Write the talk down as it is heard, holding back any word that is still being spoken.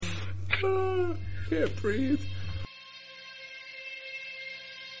Can't breathe.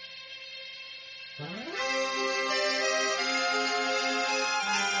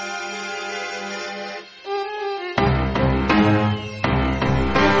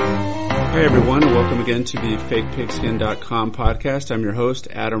 Hey everyone, and welcome again to the FakePigskin.com podcast. I'm your host,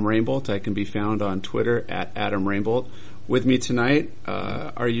 Adam Rainbolt. I can be found on Twitter at Adam Rainbolt. With me tonight,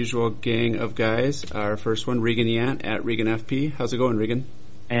 our usual gang of guys. Our first one, Regan Yant at ReganFP. How's it going, Regan?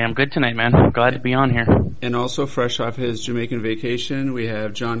 Hey, I'm good tonight, man. I'm glad to be on here. And also, fresh off his Jamaican vacation, we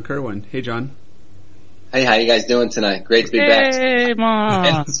have John Kerwin. Hey, John. Hey, how you guys doing tonight? Great to be back. Hey,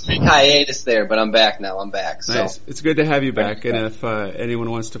 Mom. It's a big hiatus there, but I'm back now. I'm back. Nice. So. It's good to have you back. And if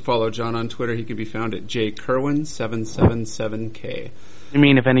anyone wants to follow John on Twitter, he can be found at jkerwin777k. You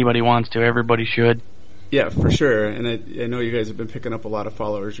mean if anybody wants to? Everybody should. Yeah, for sure. And I know you guys have been picking up a lot of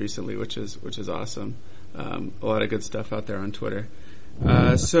followers recently, which is awesome. A lot of good stuff out there on Twitter.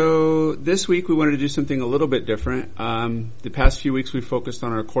 So this week we wanted to do something a little bit different. The past few weeks we focused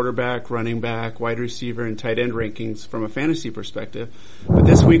on our quarterback, running back, wide receiver, and tight end rankings from a fantasy perspective. But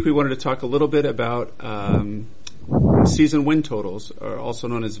this week we wanted to talk a little bit about season win totals, or also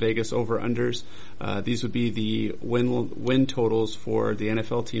known as Vegas over-unders. These would be the win totals for the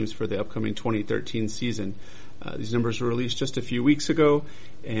NFL teams for the upcoming 2013 season. These numbers were released just a few weeks ago,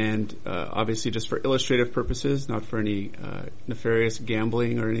 and obviously just for illustrative purposes, not for any nefarious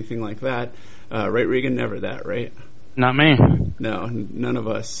gambling or anything like that. Right, Regan? Never that, right? Not me. No, none of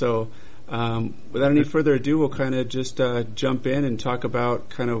us. So without any further ado, we'll kind of just jump in and talk about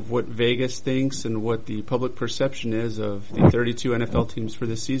kind of what Vegas thinks and what the public perception is of the 32 NFL teams for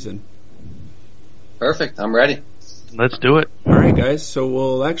this season. Perfect. I'm ready. Let's do it. All right, guys. So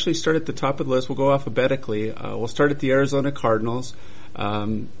we'll actually start at the top of the list. We'll go alphabetically. We'll start at the Arizona Cardinals.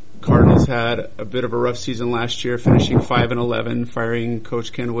 Cardinals had a bit of a rough season last year, finishing 5-11, firing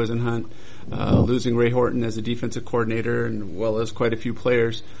Coach Ken Wisenhunt, losing Ray Horton as a defensive coordinator, and well as quite a few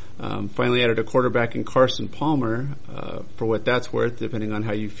players. Finally added a quarterback in Carson Palmer, for what that's worth, depending on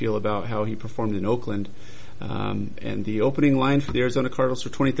how you feel about how he performed in Oakland. And the opening line for the Arizona Cardinals for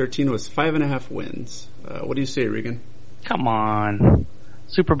 2013 was 5.5 wins. What do you say, Regan? Come on.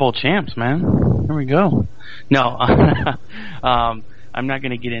 Super Bowl champs, man. Here we go. No, I'm not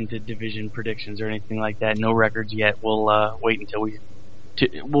going to get into division predictions or anything like that. No records yet. We'll wait until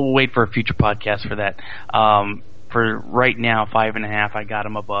we'll wait for a future podcast for that. For right now, 5.5, I got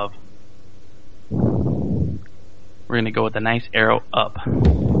them above. We're going to go with a nice arrow up.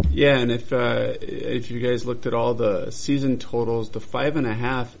 Yeah, and if you guys looked at all the season totals, the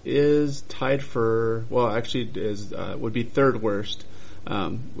 5.5 is tied for, well, actually would be third worst,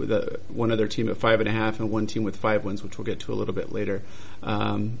 with one other team at 5.5 and one team with 5 wins, which we'll get to a little bit later.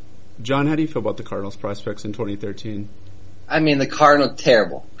 John, how do you feel about the Cardinals prospects in 2013? I mean, the Cardinals are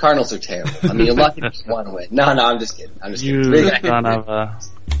terrible. I mean, you're lucky to get one win. No, I'm just kidding. You son of a...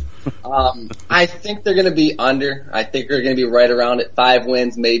 I think they're going to be under. I think they're going to be right around at 5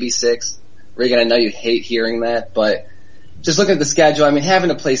 wins, maybe 6. Regan, I know you hate hearing that, but just looking at the schedule, I mean, having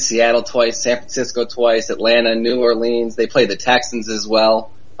to play Seattle twice, San Francisco twice, Atlanta, New Orleans, they play the Texans as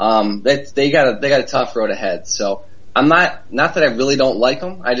well. They got a tough road ahead. So I'm not that I really don't like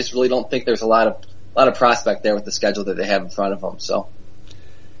them. I just really don't think there's a lot of prospect there with the schedule that they have in front of them. So.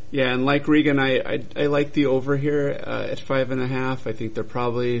 Yeah, and like Regan, I like the over here at 5.5. I think they're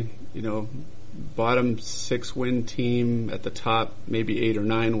probably, bottom 6 win team at the top, maybe 8 or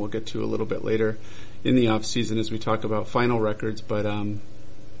 9. We'll get to a little bit later in the off season as we talk about final records. But I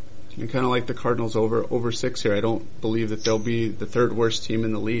kind of like the Cardinals over 6 here. I don't believe that they'll be the third worst team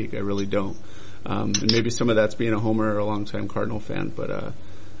in the league. I really don't. And maybe some of that's being a homer or a longtime Cardinal fan, but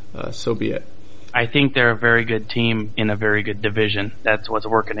so be it. I think they're a very good team in a very good division. That's what's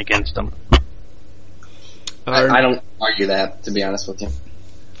working against them. I don't argue that, to be honest with you.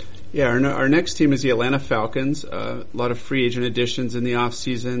 Yeah, our next team is the Atlanta Falcons. A lot of free agent additions in the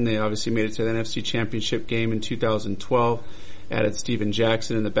offseason. They obviously made it to the NFC Championship game in 2012. Added Steven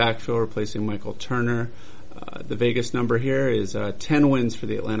Jackson in the backfield, replacing Michael Turner. The Vegas number here is 10 wins for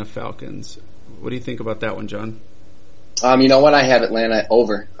the Atlanta Falcons. What do you think about that one, John? You know what? I have Atlanta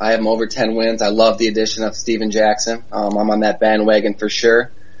over. I have them over 10 wins. I love the addition of Steven Jackson. I'm on that bandwagon for sure.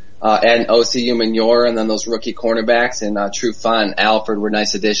 And OCU Manure and then those rookie cornerbacks and Trufant, Alford were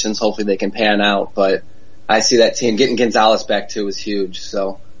nice additions. Hopefully they can pan out. But I see that team getting Gonzalez back too is huge.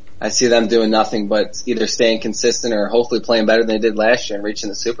 So I see them doing nothing but either staying consistent or hopefully playing better than they did last year and reaching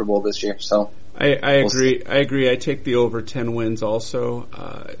the Super Bowl this year. So I agree. I agree. I take the over 10 wins also.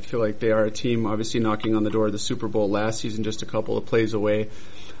 I feel like they are a team obviously knocking on the door of the Super Bowl last season, just a couple of plays away.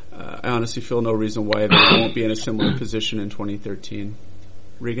 I honestly feel no reason why they won't be in a similar position in 2013.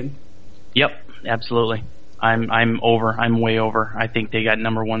 Regan? Yep, absolutely. I'm over. I'm way over. I think they got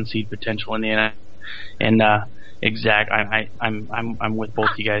number 1 seed potential in the NFL. And I'm with both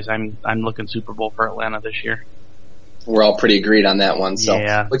you guys. I'm looking Super Bowl for Atlanta this year. We're all pretty agreed on that one. So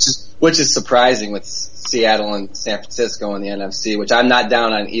yeah. which is surprising with Seattle and San Francisco in the NFC, which I'm not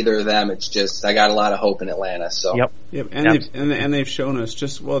down on either of them. It's just I got a lot of hope in Atlanta. So Yep. And they've shown us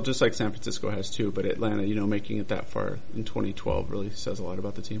just like San Francisco has too, but Atlanta, making it that far in 2012 really says a lot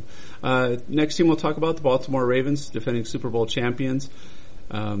about the team. Next team we'll talk about, the Baltimore Ravens, defending Super Bowl champions.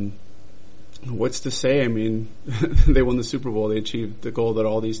 What's to say? I mean, they won the Super Bowl. They achieved the goal that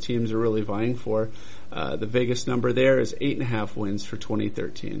all these teams are really vying for. The Vegas number there is 8.5 wins for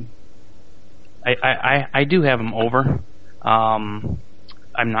 2013. I do have them over. I'm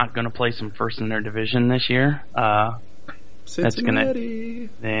not going to place them first in their division this year. Cincinnati.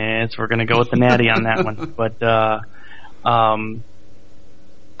 We're going to go with the Natty on that one. But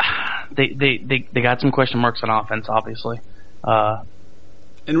they got some question marks on offense, obviously.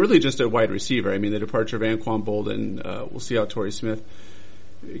 And really just a wide receiver. I mean, the departure of Anquan Bolden, we'll see how Torrey Smith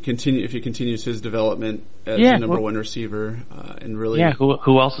if he continues his development as the number 1 receiver, and really. Yeah,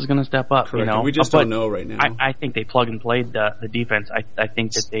 who else is going to step up? Correct. We just don't know right now. I think they plug and played the defense. I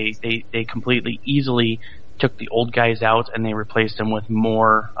think that they completely easily took the old guys out and they replaced them with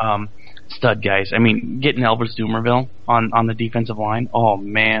more stud guys. I mean, getting Elvis Dumervil on the defensive line. Oh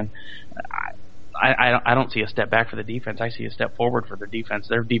man. I don't see a step back for the defense. I see a step forward for their defense.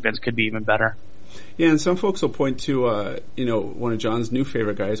 Their defense could be even better. Yeah, and some folks will point to, one of John's new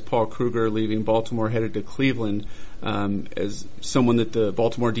favorite guys, Paul Kruger, leaving Baltimore, headed to Cleveland, as someone that the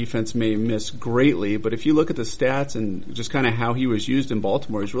Baltimore defense may miss greatly. But if you look at the stats and just kind of how he was used in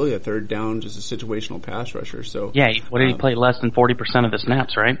Baltimore, he's really a third down, just a situational pass rusher. So yeah, what did he play? Less than 40% of the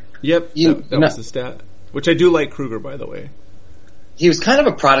snaps, right? Yep, that was the stat. Which I do like Kruger, by the way. He was kind of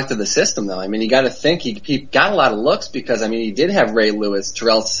a product of the system, though. I mean, you got to think he got a lot of looks because, I mean, he did have Ray Lewis,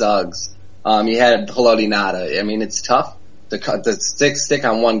 Terrell Suggs. He had Haloti Ngata. I mean, it's tough to stick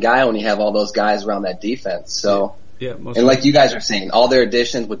on one guy when you have all those guys around that defense. So, and like you guys are saying, all their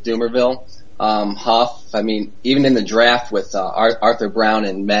additions with Dumervil, Huff. I mean, even in the draft with Arthur Brown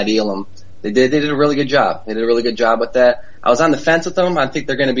and Matt Elam, they did a really good job. They did a really good job with that. I was on the fence with them. I think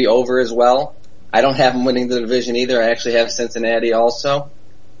they're going to be over as well. I don't have them winning the division either. I actually have Cincinnati also.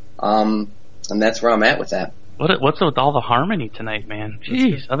 And that's where I'm at with that. What's with all the harmony tonight, man?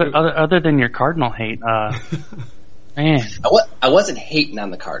 Jeez, other than your Cardinal hate, man. I wasn't hating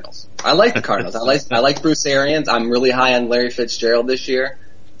on the Cardinals. I like the Cardinals. I like Bruce Arians. I'm really high on Larry Fitzgerald this year.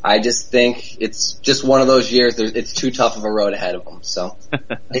 I just think it's just one of those years. It's too tough of a road ahead of them. So,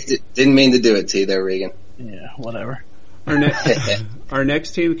 didn't mean to do it to you there, Regan. Yeah, whatever. Our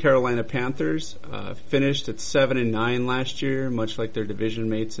next team, Carolina Panthers, finished at 7-9 last year, much like their division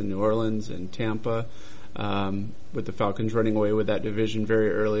mates in New Orleans and Tampa, with the Falcons running away with that division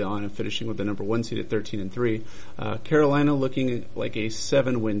very early on and finishing with the number 1 seed at 13-3. Carolina looking like a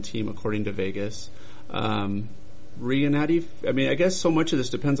 7-win team according to Vegas. Regan, I guess so much of this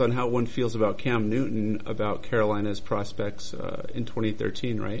depends on how one feels about Cam Newton, about Carolina's prospects in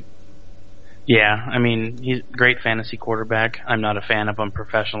 2013, right? Yeah, I mean, he's a great fantasy quarterback. I'm not a fan of him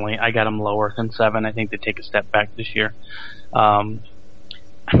professionally. I got him lower than 7. I think they take a step back this year. We'll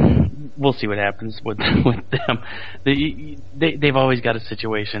see what happens with them. They've always got a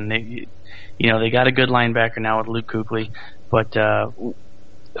situation. They got a good linebacker now with Luke Kuechly, but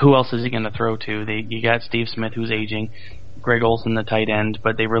who else is he going to throw to? You got Steve Smith, who's aging, Greg Olsen, the tight end,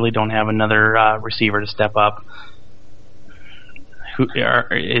 but they really don't have another receiver to step up.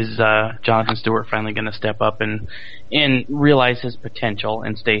 Is Jonathan Stewart finally going to step up and realize his potential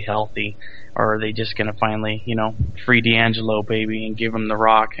and stay healthy, or are they just going to finally, free D'Angelo, baby, and give him the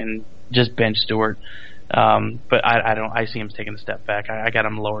rock and just bench Stewart? But I see him taking a step back. I got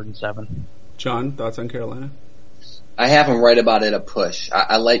him lower than 7. John, thoughts on Carolina? I have him right about at a push.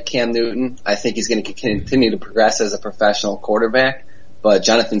 I like Cam Newton. I think he's going to continue to progress as a professional quarterback. But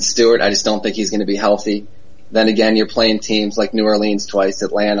Jonathan Stewart, I just don't think he's going to be healthy. Then again, you're playing teams like New Orleans twice,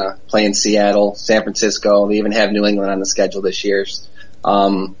 Atlanta, playing Seattle, San Francisco. They even have New England on the schedule this year.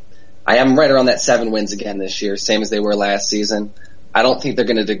 I have them right around that 7 wins again this year, same as they were last season. I don't think they're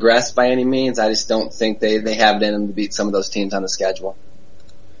going to digress by any means. I just don't think they have it in them to beat some of those teams on the schedule.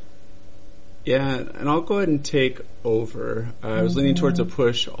 Yeah, and I'll go ahead and take over. I was leaning towards a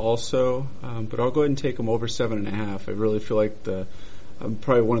push also, but I'll go ahead and take them over 7.5. I really feel like I'm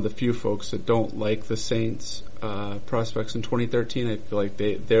probably one of the few folks that don't like the Saints prospects in 2013. I feel like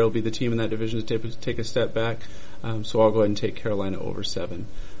they'll be the team in that division to take a step back. So I'll go ahead and take Carolina over 7.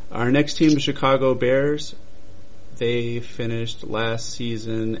 Our next team, the Chicago Bears. they finished last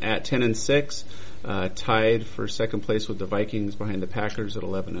season at 10-6, tied for second place with the Vikings behind the Packers at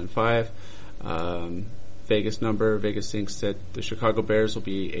 11-5. Vegas number, Vegas thinks that the Chicago Bears will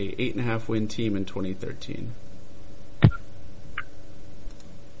be a 8.5 win team in 2013.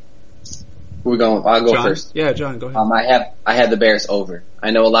 We're going. I'll go John? first. Yeah, John, go ahead. I had the Bears over.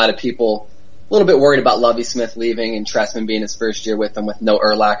 I know a lot of people a little bit worried about Lovie Smith leaving and Trestman being his first year with them, with no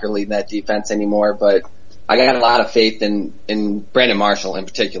Urlacher leading that defense anymore. But I got a lot of faith in Brandon Marshall in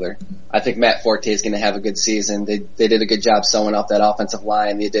particular. I think Matt Forte is going to have a good season. They did a good job sewing up that offensive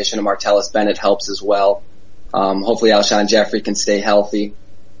line. The addition of Martellus Bennett helps as well. Hopefully Alshon Jeffrey can stay healthy,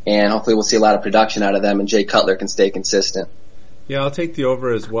 and hopefully we'll see a lot of production out of them, and Jay Cutler can stay consistent. Yeah, I'll take the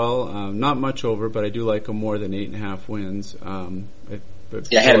over as well. Not much over, but I do like them more than 8.5 wins.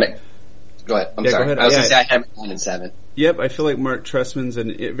 I had him at, go ahead. I'm sorry. Go ahead. I was going to say I had him at 9-7. Yep, I feel like Mark Trestman's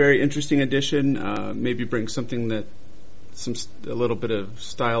a very interesting addition. Maybe bring something that a little bit of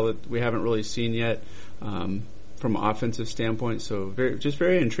style that we haven't really seen yet from an offensive standpoint. So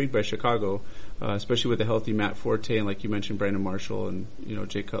very intrigued by Chicago, especially with a healthy Matt Forte and, like you mentioned, Brandon Marshall and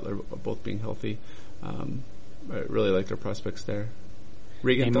Jay Cutler both being healthy. I really like their prospects there.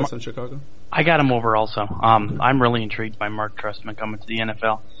 Regan, thoughts on Chicago? I got him over also. I'm really intrigued by Mark Trestman coming to the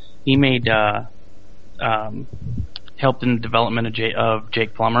NFL. He made helped in the development of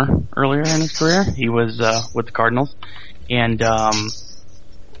Jake Plummer earlier in his career. He was with the Cardinals, and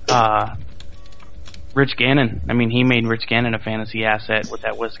Rich Gannon. I mean, he made Rich Gannon a fantasy asset with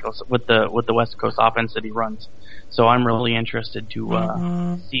that West Coast with the West Coast offense that he runs. So I'm really interested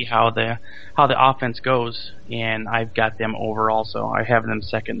to see how the offense goes, and I've got them over also. I have them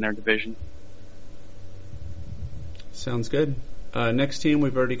second in their division. Sounds good. Next team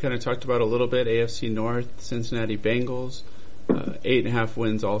we've already kind of talked about a little bit, AFC North, Cincinnati Bengals, 8.5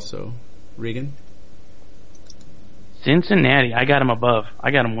 wins also. Regan? Cincinnati, I got them above.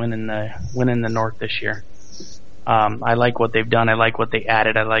 I got them winning the North this year. I like what they've done. I like what they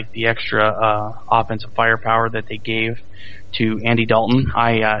added. I like the extra offensive firepower that they gave to Andy Dalton.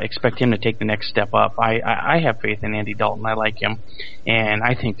 I expect him to take the next step up. I have faith in Andy Dalton. I like him, and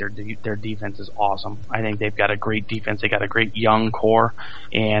I think their defense is awesome. I think they've got a great defense. They got a great young core,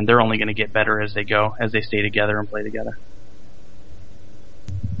 and they're only going to get better as they go, as they stay together and play together.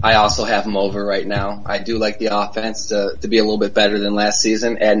 I also have them over right now. I do like the offense to be a little bit better than last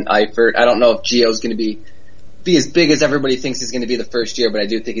season. And Eifert, I don't know if Gio's going to be as big as everybody thinks he's going to be the first year, but I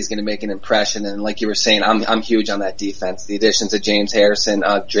do think he's going to make an impression. And like you were saying, I'm huge on that defense. The additions of James Harrison,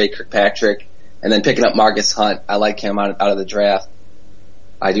 Drake Kirkpatrick, and then picking up Marcus Hunt. I like him out of the draft.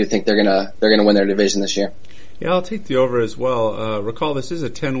 I do think they're gonna win their division this year. Yeah, I'll take the over as well. Recall this is a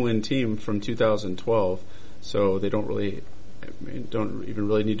 10-win team from 2012, so they don't even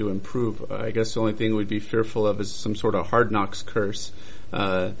really need to improve. I guess the only thing we'd be fearful of is some sort of hard knocks curse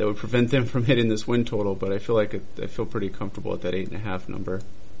that would prevent them from hitting this win total. But I feel pretty comfortable at that 8.5 number.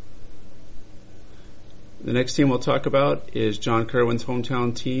 The next team we'll talk about is John Kerwin's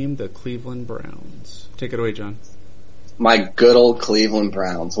hometown team, the Cleveland Browns. Take it away, John. My good old Cleveland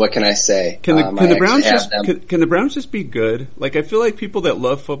Browns. What can I say? Can the Browns just be good? Like, I feel like people that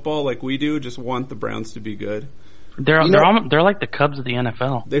love football like we do just want the Browns to be good. They're like the Cubs of the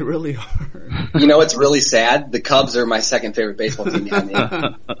NFL. They really are. You know what's really sad? The Cubs are my second favorite baseball team behind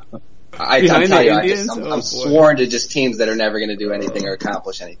the Indians. I'm sworn to just teams that are never going to do anything or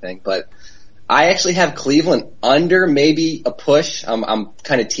accomplish anything. But I actually have Cleveland under maybe a push. I'm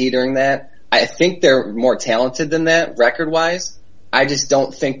kind of teetering that. I think they're more talented than that record-wise. I just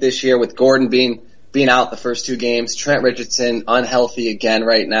don't think this year with Gordon being out the first two games, Trent Richardson unhealthy again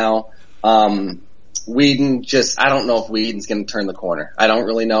right now. Whedon I don't know if Whedon's going to turn the corner. I don't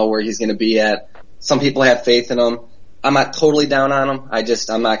really know where he's going to be at. Some people have faith in him. I'm not totally down on him.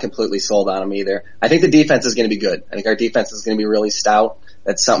 I'm not completely sold on him either. I think the defense is going to be good. I think our defense is going to be really stout.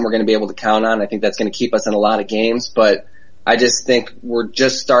 That's something we're going to be able to count on. I think that's going to keep us in a lot of games, but I just think we're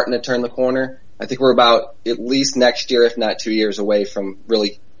just starting to turn the corner. I think we're about at least next year, if not 2 years away from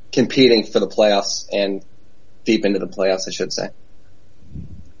really competing for the playoffs and deep into the playoffs, I should say.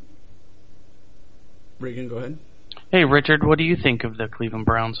 Regan, go ahead. Hey, Richard, what do you think of the Cleveland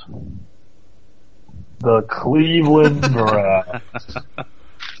Browns? The Cleveland Browns.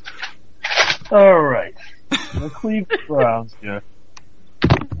 All right. The Cleveland Browns here.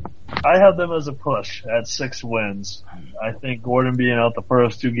 I have them as a push at 6 wins. I think Gordon being out the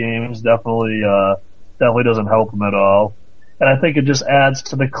first 2 games definitely doesn't help them at all. And I think it just adds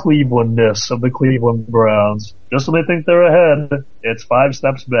to the Clevelandness of the Cleveland Browns. Just when they think they're ahead, it's 5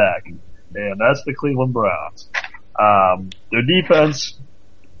 steps back. And that's the Cleveland Browns. Their defense,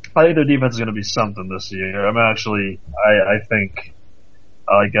 I think their defense is going to be something this year. I think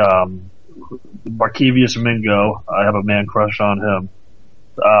Markevius Mingo, I have a man crush on him.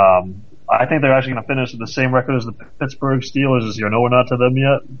 I think they're actually going to finish with the same record as the Pittsburgh Steelers this year. No, we're not to them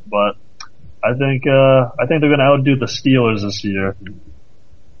yet, but I think they're going to outdo the Steelers this year.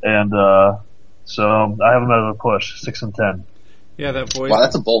 And, so I have them as a push, 6-10. Yeah, that voice. Wow,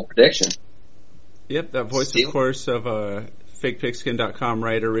 that's a bold prediction. Yep, that voice, of course, of FakePigskin.com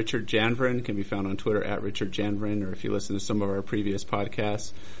writer Richard Janvrin can be found on Twitter at Richard Janvrin, or if you listen to some of our previous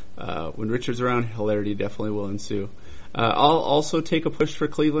podcasts. When Richard's around, hilarity definitely will ensue. I'll also take a push for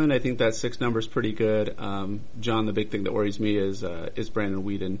Cleveland. I think that 6 number is pretty good. John, the big thing that worries me is Brandon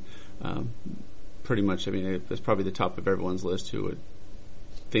Weeden. Pretty much, I mean, that's probably the top of everyone's list who would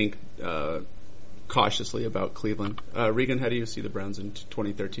think cautiously about Cleveland. Regan, how do you see the Browns in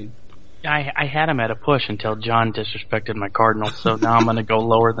 2013? I had him at a push until John disrespected my Cardinals, so now I'm going to go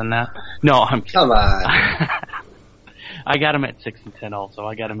lower than that. No, I'm kidding. Come on. I got him at 6-10 also.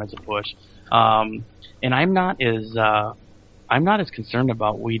 I got him as a push. And I'm not as concerned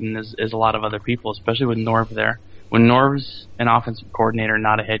about Weeden as a lot of other people, especially with Norv there. When Norv's an offensive coordinator,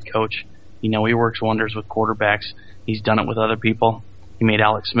 not a head coach, he works wonders with quarterbacks. He's done it with other people. He made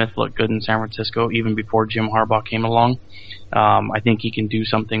Alex Smith look good in San Francisco even before Jim Harbaugh came along. I think he can do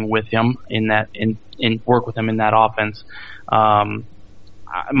something with him in work with him in that offense.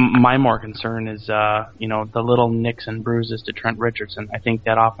 My more concern is, the little nicks and bruises to Trent Richardson. I think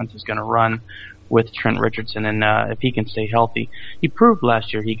that offense is going to run with Trent Richardson, and if he can stay healthy, he proved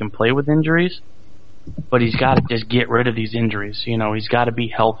last year he can play with injuries, but he's got to just get rid of these injuries. He's got to be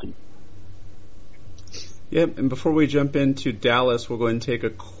healthy. Yep, and before we jump into Dallas, we'll go ahead and take a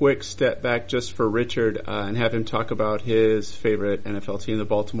quick step back just for Richard and have him talk about his favorite NFL team, the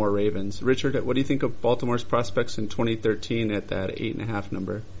Baltimore Ravens. Richard, what do you think of Baltimore's prospects in 2013 at that 8.5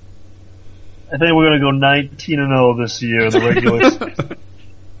 number? I think we're going to go 19-0 this year in the regular season.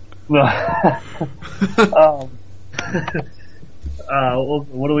 What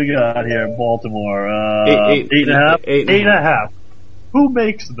do we got here in Baltimore? 8.5? 8.5. Who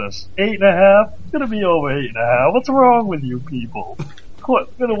makes this? 8.5? It's going to be over 8.5. What's wrong with you people? We're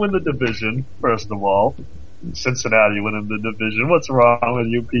going to win the division, first of all. Cincinnati winning the division. What's wrong with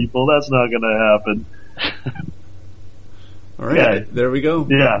you people? That's not going to happen. All right, There we go.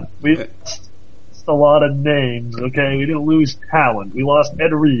 Yeah, we lost a lot of names, okay? We didn't lose talent. We lost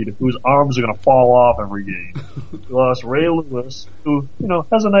Ed Reed, whose arms are going to fall off every game. We lost Ray Lewis, who,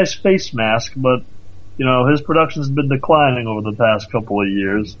 has a nice face mask, but his production's been declining over the past couple of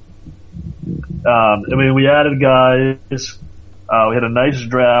years. We added guys. We had a nice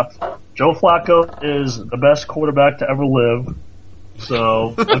draft. Joe Flacco is the best quarterback to ever live.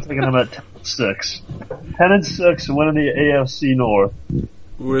 So I'm taking him at 10-6. 10-6, winning the AFC North.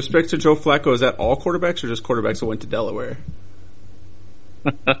 With respect to Joe Flacco, is that all quarterbacks or just quarterbacks that went to Delaware?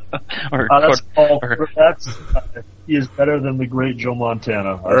 That's all quarterbacks. He is better than the great Joe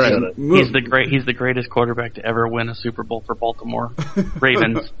Montana. I said it. He's the greatest quarterback to ever win a Super Bowl for Baltimore.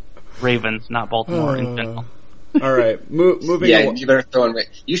 Ravens, not Baltimore in general. All right, moving. Yeah, you better throw in.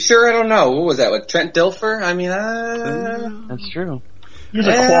 You sure? I don't know. What was that with Trent Dilfer? I mean, that's true. He's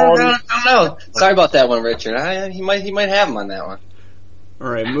a quality. I don't know. Sorry about that one, Richard. He might have him on that one. All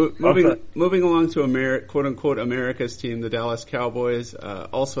right, moving along to quote unquote America's team, the Dallas Cowboys,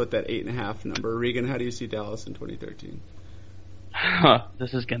 also at that 8.5 number. Regan, how do you see Dallas in 2013?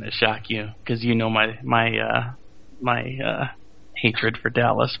 This is going to shock you because my hatred for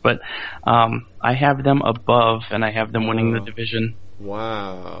Dallas, but I have them above, and I have them winning the division.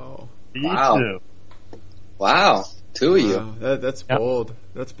 Wow. Me too. Wow. Two of you. That's bold.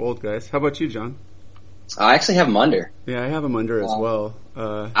 That's bold, guys. How about you, John? I actually have them under. Yeah, I have them under as well.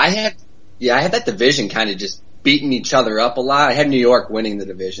 I had that division kind of just beating each other up a lot. I had New York winning the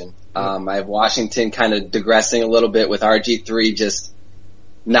division. I have Washington kind of digressing a little bit with RG3 just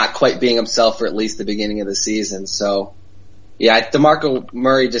not quite being himself for at least the beginning of the season. So, yeah, DeMarco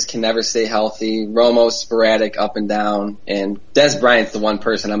Murray just can never stay healthy. Romo's sporadic up and down. And Des Bryant's the one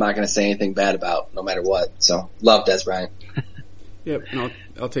person I'm not going to say anything bad about no matter what. So, love Des Bryant. Yep, and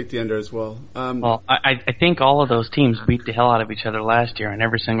I'll take the under as well. Well, I think all of those teams beat the hell out of each other last year, and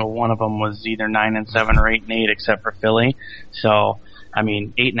every single one of them was either 9-7 or 8-8, except for Philly. So,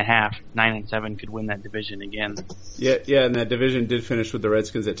 8.5, 9-7 could win that division again. Yeah, and that division did finish with the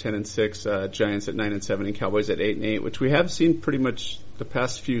Redskins at 10-6, Giants at 9-7, and Cowboys at 8-8, which we have seen pretty much the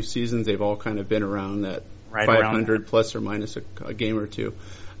past few seasons. They've all kind of been around that 500 plus or minus a game or two.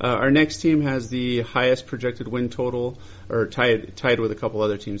 Our next team has the highest projected win total, or tied with a couple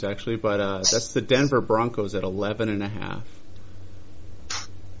other teams actually, but that's the Denver Broncos at 11.5.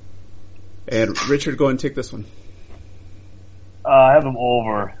 And Richard, go and take this one. I have them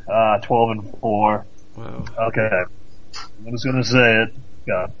over 12-4. Wow. Okay, I'm just gonna say it.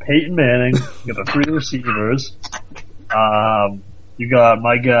 You got Peyton Manning. You got the 3 receivers. You got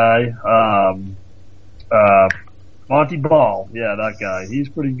my guy, Monty Ball. Yeah, that guy. He's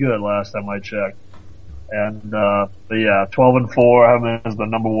pretty good. Last time I checked. And but yeah, 12-4. I have him as the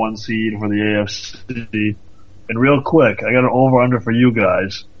number 1 seed for the AFC. And real quick, I got an over/under for you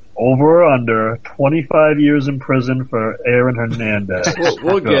guys. Over or under 25 years in prison for Aaron Hernandez.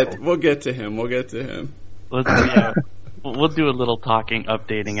 We'll get to him. We'll get to him. We'll do a little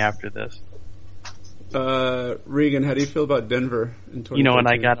updating after this. Regan, how do you feel about Denver in 2013? You know, and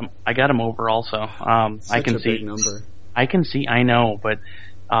I got him over also. I can see. Big number. I know, but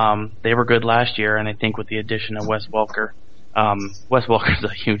they were good last year, and I think with the addition of Wes Welker, Wes Welker's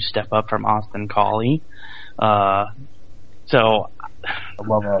a huge step up from Austin Collie. So I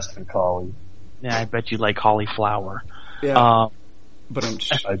love Austin Collie. Yeah, I bet you like cauliflower. Yeah, but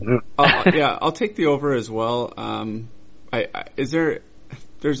I do. I'll take the over as well.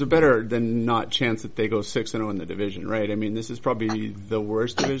 There's a better than not chance that they go 6-0 in the division, right? I mean, this is probably the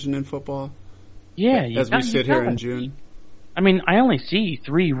worst division in football. Yeah, as we sit here in June. I mean, I only see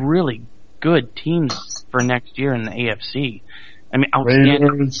 3 really good teams for next year in the AFC. I mean, outstanding.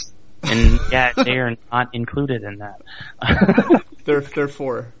 Raiders. And yeah, they are not included in that. They're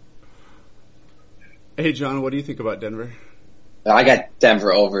 4. Hey, John, what do you think about Denver? I got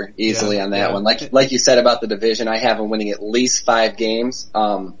Denver over easily on that one. Like you said about the division, I have them winning at least 5 games.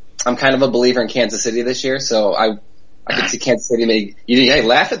 I'm kind of a believer in Kansas City this year, so I could see Kansas City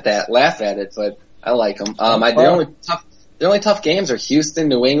laugh at it, but I like them. Their only tough games are Houston,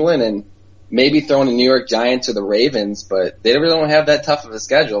 New England, and maybe throwing the New York Giants or the Ravens, but they really don't have that tough of a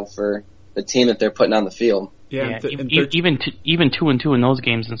schedule for the team that they're putting on the field. Yeah, even 2-2 in those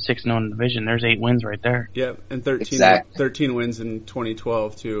games and 6-0 in the division. There's 8 wins right there. Yeah, and 13 wins in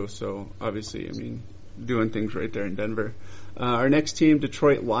 2012 too. So obviously, I mean, doing things right there in Denver. Our next team,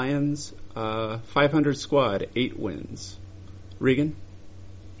 Detroit Lions, 500 squad, 8 wins. Regan,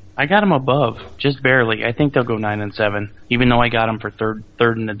 I got them above, just barely. I think they'll go 9-7, even though I got them for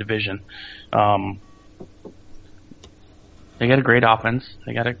third in the division. They got a great offense.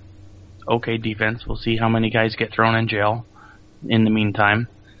 They got a okay defense. We'll see how many guys get thrown in jail in the meantime.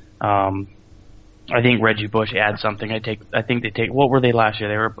 I think Reggie Bush adds something. I think they take. What were they last year?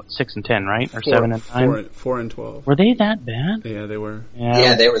 They were 6-10, right? Or 7-9? 4-12. Were they that bad? Yeah, they were.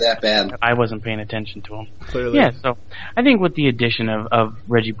 Yeah, they were that bad. I wasn't paying attention to them. Clearly. Yeah, so I think with the addition of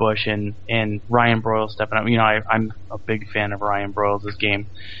Reggie Bush and Ryan Broyles stepping up, you know, I'm a big fan of Ryan Broyles' game.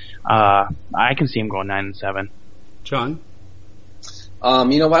 I can see him going 9-7. John?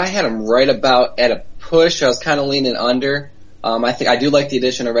 You know what? I had him right about at a push. I was kind of leaning under. I do like the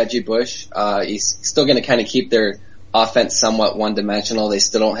addition of Reggie Bush. He's still going to kind of keep their offense somewhat one-dimensional. They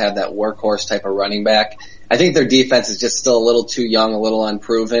still don't have that workhorse type of running back. I think their defense is just still a little too young, a little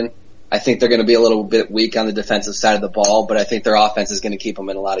unproven. I think they're going to be a little bit weak on the defensive side of the ball, but I think their offense is going to keep them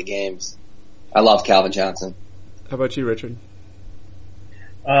in a lot of games. I love Calvin Johnson. How about you, Richard?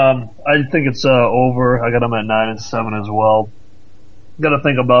 I think it's over. I got them at 9-7 as well. Got to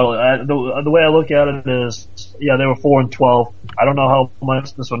think about it. The way I look at it is, yeah, they were 4-12. I don't know how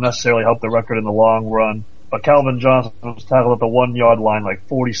much this will necessarily help the record in the long run, but Calvin Johnson was tackled at the 1-yard line like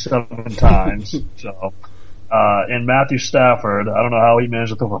 47 times. So, and Matthew Stafford, I don't know how he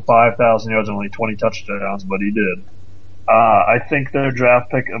managed to throw for 5,000 yards and only 20 touchdowns, but he did. I think their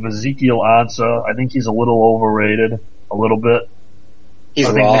draft pick of Ezekiel Ansah, I think he's a little overrated, a little bit. He's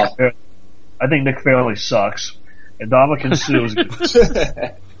raw. I think Nick Fairley sucks. And Ndamukong Suh is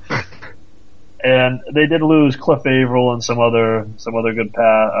good. And they did lose Cliff Averill and some other good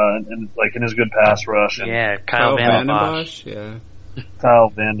pass, in his good pass rush. And yeah, Kyle Van Den Bosch. Yeah. Kyle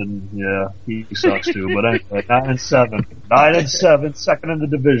Vanden, yeah, he sucks too. But anyway, 9-7, second in the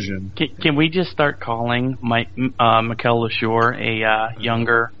division. Can we just start calling Mikel LaSure a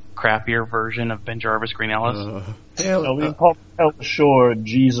younger, crappier version of Ben Jarvis Green Ellis? We can call Mikel LaSure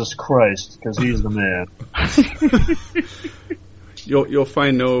Jesus Christ because he's the man. You'll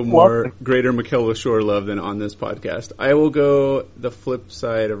find no more greater Mikel LaSure love than on this podcast. I will go the flip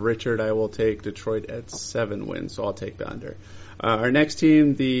side of Richard. I will take Detroit at 7 wins, so I'll take the under. Our next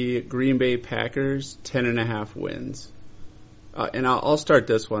team, the Green Bay Packers, 10.5 wins. And I'll start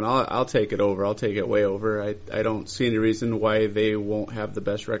this one. I'll take it over. I'll take it way over. I don't see any reason why they won't have the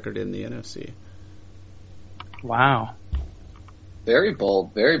best record in the NFC. Wow. Very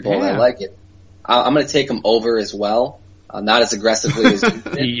bold. Very bold. Yeah. I like it. I'm going to take them over as well. Not as aggressively as you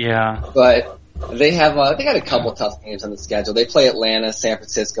did. Yeah. But They got a couple tough games on the schedule. They play Atlanta, San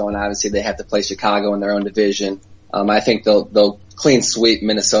Francisco, and obviously they have to play Chicago in their own division. I think they'll clean sweep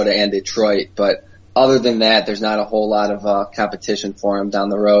Minnesota and Detroit, but other than that, there's not a whole lot of competition for them down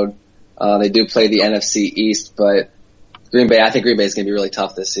the road. They do play the NFC East, but I think Green Bay is going to be really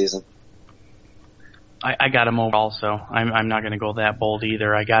tough this season. I got them over also. I'm not going to go that bold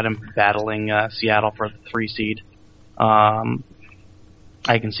either. I got them battling Seattle for the 3 seed.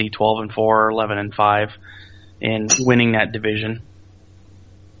 I can see 12-4, 11-5, and winning that division.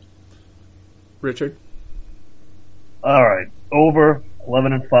 Richard? All right, over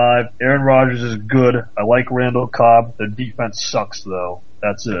 11-5. Aaron Rodgers is good. I like Randall Cobb. Their defense sucks, though.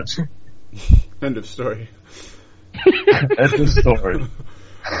 That's it. End of story. End of story.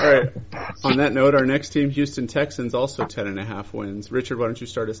 All right. On that note, our next team, Houston Texans, also 10.5 wins. Richard, why don't you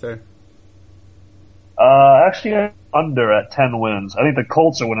start us there? Actually, under at 10 wins. I think the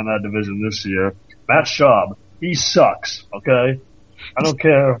Colts are winning that division this year. Matt Schaub, he sucks, okay? I don't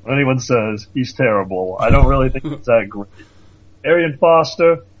care what anyone says. He's terrible. I don't really think he's that great. Arian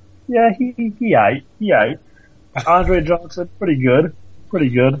Foster, yeah, he aight. Andre Johnson, pretty good.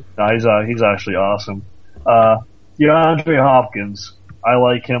 No, he's actually awesome. DeAndre Hopkins, I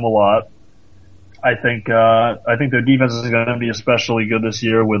like him a lot. I think their defense is going to be especially good this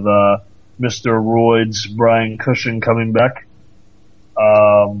year with Mr. Royd's Brian Cushing coming back.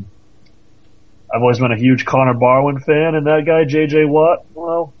 I've always been a huge Connor Barwin fan, and that guy, J.J. Watt,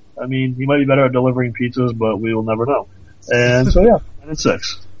 well, I mean, he might be better at delivering pizzas, but we will never know. And so, yeah,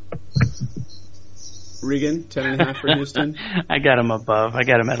 9-6. Regan, 10.5 for Houston. I got him above. I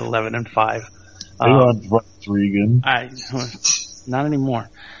got him at 11-5. Regan. Not anymore.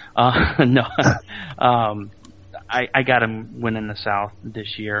 No. I got him winning the South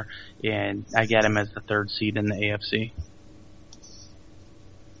this year, and I got him as the 3rd seed in the AFC.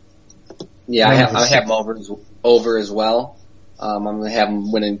 Yeah, I have him over as well. I'm going to have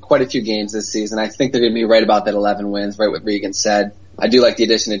them winning quite a few games this season. I think they're going to be right about that 11 wins, right what Regan said. I do like the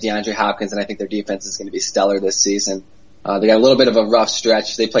addition of DeAndre Hopkins, and I think their defense is going to be stellar this season. They got a little bit of a rough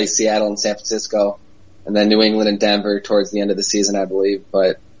stretch. They play Seattle and San Francisco, and then New England and Denver towards the end of the season, I believe.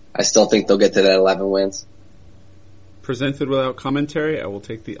 But I still think they'll get to that 11 wins. Presented without commentary, I will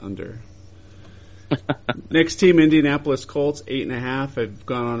take the under. Next team, Indianapolis Colts, 8.5. I've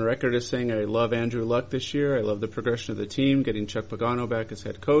gone on record as saying I love Andrew Luck this year. I love the progression of the team, getting Chuck Pagano back as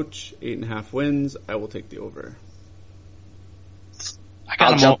head coach. 8.5 wins. I will take the over.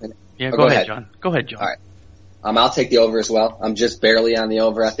 I'll jump in. Yeah, go ahead, John. Go ahead, John. All right. I'll take the over as well. I'm just barely on the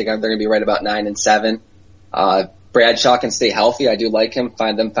over. I think they're going to be right about 9-7. Bradshaw can stay healthy. I do like him.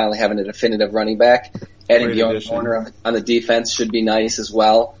 Find them finally having a definitive running back. Adding Deontay Warner on the defense should be nice as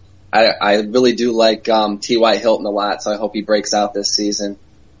well. I really do like T.Y. Hilton a lot, so I hope he breaks out this season.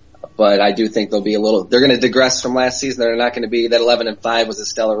 But I do think they're going to digress from last season. They're not going to be, that 11-5 was a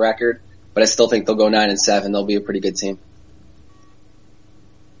stellar record, but I still think they'll go 9-7. They'll be a pretty good team.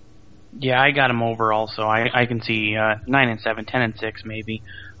 Yeah, I got them over also. I can see 9-7, 10-6 maybe.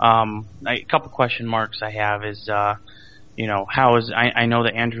 A couple question marks I have is, how is I know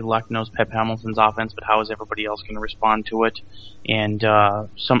that Andrew Luck knows Pep Hamilton's offense, but how is everybody else going to respond to it? And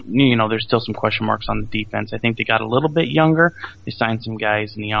there's still some question marks on the defense. I think they got a little bit younger. They signed some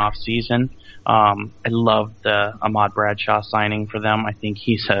guys in the off season. I love the Ahmad Bradshaw signing for them. I think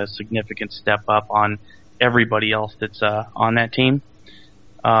he's a significant step up on everybody else that's on that team.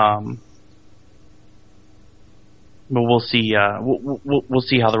 But we'll see. We'll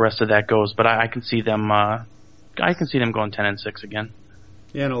see how the rest of that goes. But I can see them. I can see them going 10-6 again.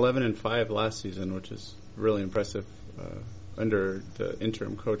 Yeah, and 11-5 last season, which is really impressive under the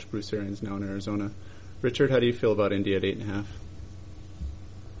interim coach Bruce Arians now in Arizona. Richard, how do you feel about Indy at 8.5?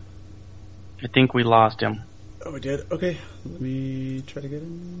 I think we lost him. Oh, we did. Okay, let me try to get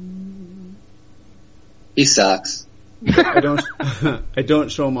him. He sucks. I don't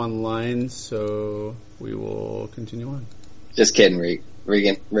show him online, so we will continue on. Just kidding,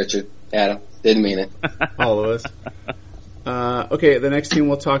 Regan, Richard, Adam. Didn't mean it. All of us. Okay, the next team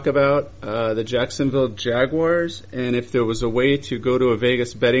we'll talk about, the Jacksonville Jaguars. And if there was a way to go to a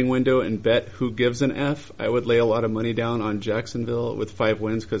Vegas betting window and bet who gives an F, I would lay a lot of money down on Jacksonville with 5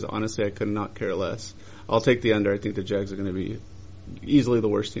 wins because honestly I could not care less. I'll take the under. I think the Jags are going to be easily the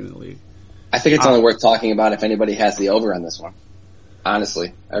worst team in the league. I think it's only worth talking about if anybody has the over on this one.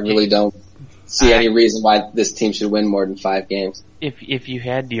 Honestly, I really don't see any reason why this team should win more than 5 games. If you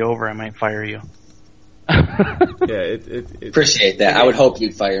had the over, I might fire you. Yeah, appreciate that. I would hope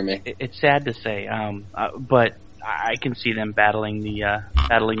you'd fire me. It's sad to say, but I can see them battling the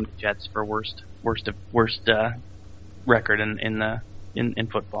Jets for worst record in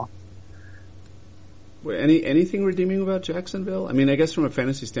football. Anything redeeming about Jacksonville? I mean, I guess from a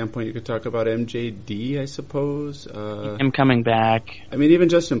fantasy standpoint, you could talk about MJD, I suppose. Him coming back. I mean, even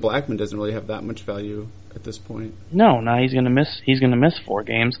Justin Blackmon doesn't really have that much value at this point. No, he's gonna miss. He's gonna miss 4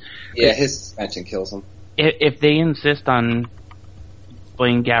 games. Yeah, his suspension kills him. If they insist on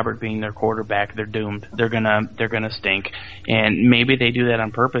Blaine Gabbert being their quarterback, they're doomed. They're gonna stink, and maybe they do that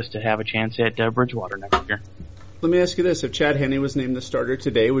on purpose to have a chance at Bridgewater next year. Let me ask you this: if Chad Henne was named the starter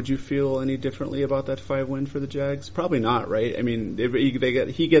today, would you feel any differently about that 5 win for the Jags? Probably not, right? I mean,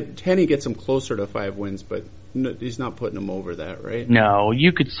 Henne gets them closer to 5 wins, but he's not putting them over that, right? No,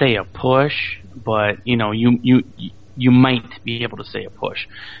 you could say a push, but you might be able to say a push,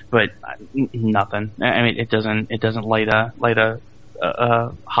 but nothing. I mean, it doesn't light a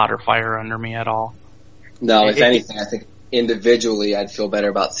hotter fire under me at all. No, if anything, I think individually I'd feel better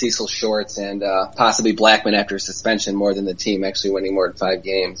about Cecil Shorts and possibly Blackmon after suspension more than the team actually winning more than 5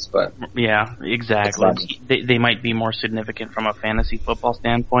 games. But yeah, exactly. They might be more significant from a fantasy football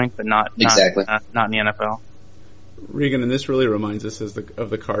standpoint, but not in the NFL. Regan, and this really reminds us of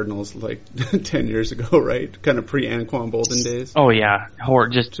the Cardinals like 10 years ago, right? Kind of pre-Anquan Bolden days. Oh yeah,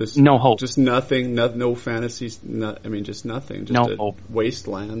 just no hope. Just nothing, no fantasies. Just nothing. Just no hope.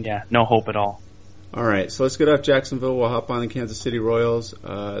 Wasteland. Yeah, no hope at all. All right, so let's get off Jacksonville. We'll hop on the Kansas City Royals.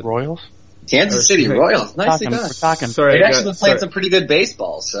 Royals? Kansas City Royals. Nicely done. Sorry, they've actually been playing some pretty good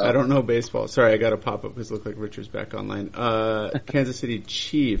baseball. So I don't know baseball. Sorry, I got a pop-up because it looked like Richard's back online. Kansas City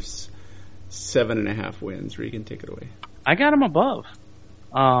Chiefs, 7.5 wins. Regan, take it away. I got them above.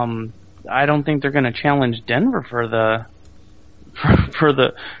 I don't think they're going to challenge Denver for the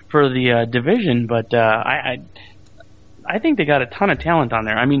division, but I think they got a ton of talent on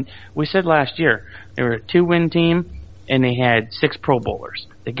there. I mean, we said last year they were a 2-win team and they had 6 Pro Bowlers.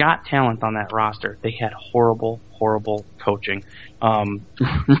 They got talent on that roster. They had horrible coaching.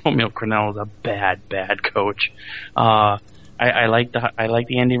 Romeo Crennel is a bad coach. I like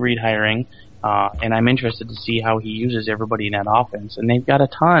the Andy Reid hiring, and I'm interested to see how he uses everybody in that offense. And they've got a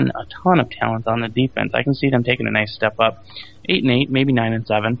ton of talent on the defense. I can see them taking a nice step up, 8-8, maybe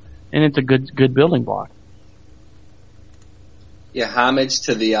 9-7, and it's a good building block. Yeah, homage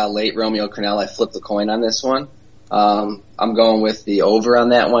to the late Romeo Crennel. I flipped the coin on this one. I'm going with the over on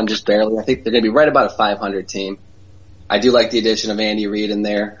that one, just barely. I think they're going to be right about a 500 team. I do like the addition of Andy Reid in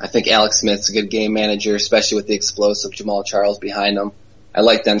there. I think Alex Smith's a good game manager, especially with the explosive Jamal Charles behind him. I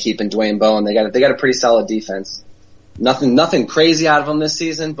like them keeping Dwayne Bowe. They got a pretty solid defense. Nothing crazy out of them this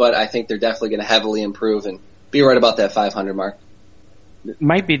season, but I think they're definitely going to heavily improve and be right about that 500 mark.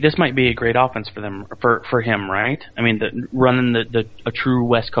 This might be a great offense for them, for him, right? I mean, running a true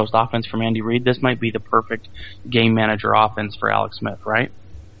West Coast offense from Andy Reid, this might be the perfect game manager offense for Alex Smith, right?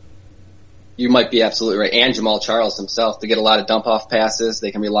 You might be absolutely right. And Jamal Charles himself to get a lot of dump off passes. They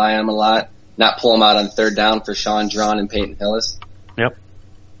can rely on him a lot. Not pull him out on 3rd down for Sean Drawn and Peyton Hillis. Yep.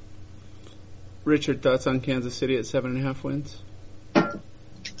 Richard, thoughts on Kansas City at 7.5 wins?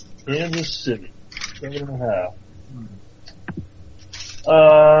 Kansas City, 7.5.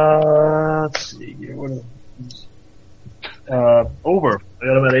 Let's see here. Over. I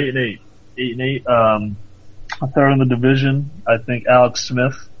got them at 8-8. 8-8. Third in the division. I think Alex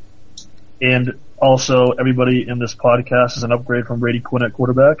Smith and also everybody in this podcast is an upgrade from Brady Quinn at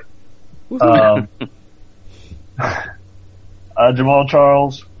quarterback. Jamal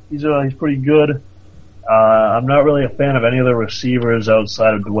Charles, he's pretty good. I'm not really a fan of any of the receivers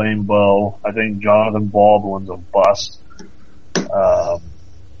outside of Dwayne Bowe. I think Jonathan Baldwin's a bust.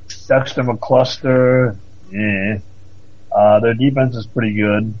 Dexter McCluster, their defense is pretty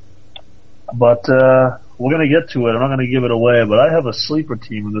good. But we're going to get to it. I'm not going to give it away, but I have a sleeper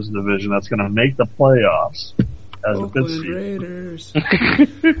team in this division that's going to make the playoffs as a good seed. Raiders.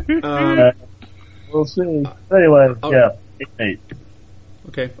 We'll see. Anyway, 8-8.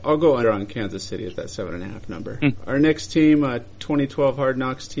 Okay, I'll go under on Kansas City at that 7.5 number. Our next team, 2012 Hard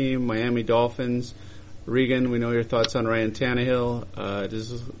Knocks team, Miami Dolphins. Regan, we know your thoughts on Ryan Tannehill.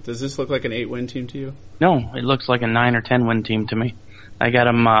 Does this look like an 8-win team to you? No, it looks like a 9 or 10 win team to me. I got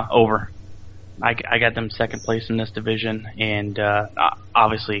them over. I got them second place in this division, and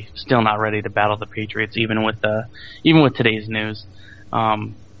obviously still not ready to battle the Patriots, even with today's news.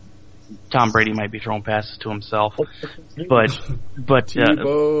 Tom Brady might be throwing passes to himself, but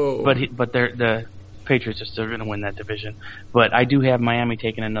the Patriots are still going to win that division. But I do have Miami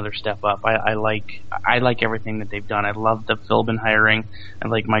taking another step up. I like everything that they've done. I love the Philbin hiring. I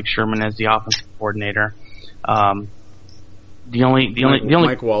like Mike Sherman as the offensive coordinator. The only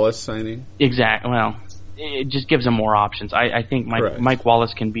Mike Wallace signing. Exactly. Well, it just gives them more options. I think Mike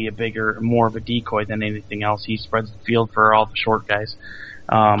Wallace can be more of a decoy than anything else. He spreads the field for all the short guys.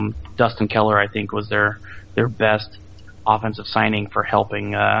 Dustin Keller, I think, was their best offensive signing for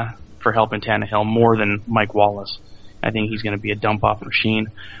helping Tannehill more than Mike Wallace. I think he's going to be a dump off machine.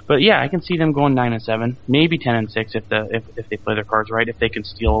 But yeah, I can see them going 9-7, maybe 10-6 if they play their cards right. If they can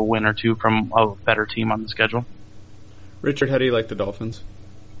steal a win or two from a better team on the schedule. Richard, how do you like the Dolphins?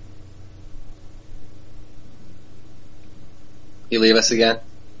 You leave us again?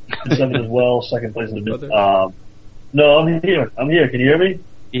 7 as well. Second place in the division. No, I'm here. Can you hear me?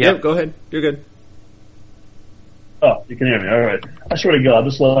 Yep. Go ahead. You're good. Oh, you can hear me. All right. I swear to God,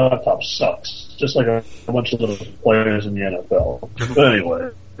 this laptop sucks. Just like a bunch of little players in the NFL. But anyway.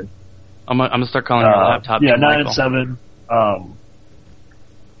 I'm gonna start calling your laptop. Yeah, 9-7.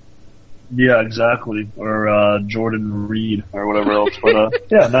 Yeah, exactly. Or Jordan Reed or whatever else. But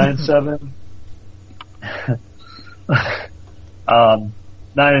yeah, 9-7.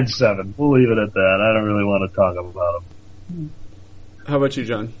 9-7. We'll leave it at that. I don't really want to talk about them. How about you,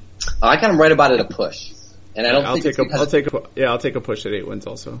 John? I got them right about at a push, and I don't I'll think take a push at 8 wins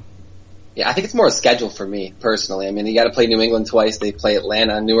also. Yeah, I think it's more a schedule for me personally. I mean, you got to play New England twice. They play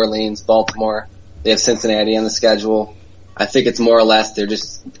Atlanta, New Orleans, Baltimore. They have Cincinnati on the schedule. I think it's more or less they're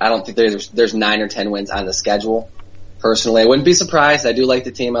just. I don't think there's 9 or 10 wins on the schedule. Personally, I wouldn't be surprised. I do like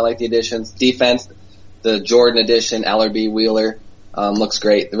the team. I like the additions. Defense, the Jordan addition, Ellerbe, Wheeler. Looks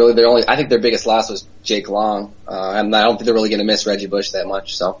great. I think their biggest loss was Jake Long. I don't think they're really going to miss Reggie Bush that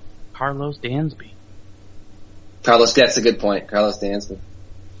much. So Carlos Dansby. That's a good point. Carlos Dansby.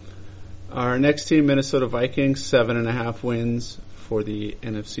 Our next team, Minnesota Vikings, 7.5 wins for the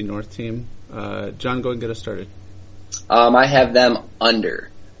NFC North team. John, go and get us started. I have them under.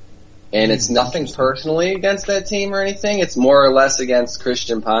 And it's nothing personally against that team or anything. It's more or less against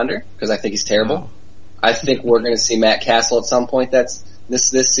Christian Ponder, because I think he's terrible. Wow. I think we're going to see Matt Castle at some point this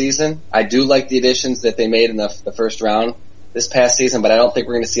season. I do like the additions that they made in the first round this past season, but I don't think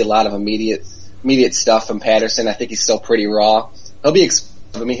we're going to see a lot of immediate stuff from Patterson. I think he's still pretty raw.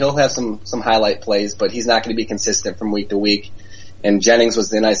 He'll have some highlight plays, but he's not going to be consistent from week to week. And Jennings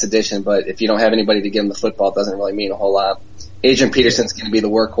was the nice addition, but if you don't have anybody to give him the football, it doesn't really mean a whole lot. Adrian Peterson's going to be the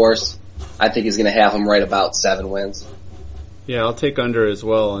workhorse. I think he's going to have him right about 7 wins. Yeah, I'll take under as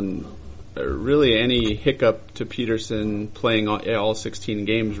well, and really any hiccup to Peterson playing all 16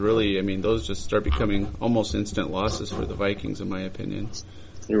 games, really, I mean, those just start becoming almost instant losses for the Vikings, in my opinion.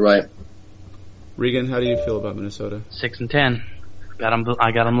 You're right. Regan, how do you feel about Minnesota? 6-10.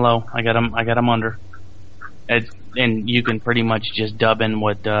 I got them low. I got them under. And you can pretty much just dub in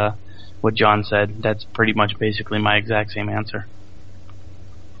what John said. That's pretty much basically my exact same answer.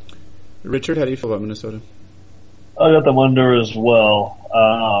 Richard, how do you feel about Minnesota? I got them under as well.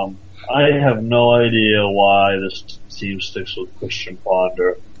 I have no idea why this team sticks with Christian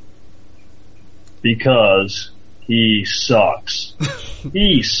Ponder. Because he sucks.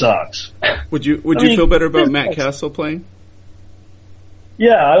 He sucks. Would you feel better about Matt Castle playing?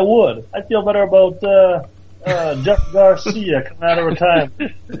 Yeah, I would. I'd feel better about Jeff Garcia coming out of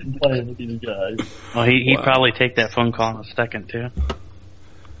retirement and playing with these guys. Well, he'd probably take that phone call in a second, too.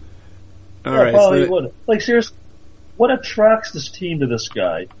 All right, probably would. Like, seriously, what attracts this team to this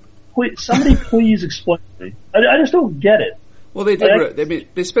guy? Somebody please explain to me. I just don't get it. Well, they did.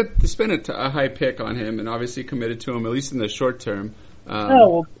 They spent a high pick on him, and obviously committed to him at least in the short term. That's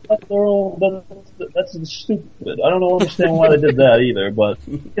stupid. I don't understand why they did that either. But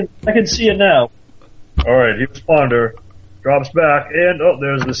I can see it now. All right, here's Ponder, drops back, and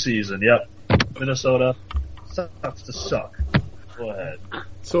there's the season. Yep, Minnesota sucks to suck. Go ahead.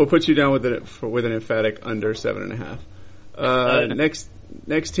 So we'll put you down with an emphatic under 7.5.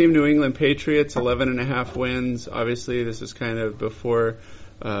 Next team, New England Patriots, 11.5 wins. Obviously, this is kind of before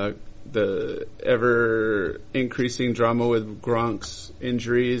the ever increasing drama with Gronk's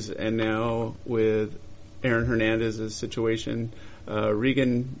injuries, and now with Aaron Hernandez's situation.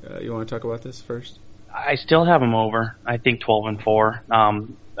 Regan, you want to talk about this first? I still have them over. I think 12-4.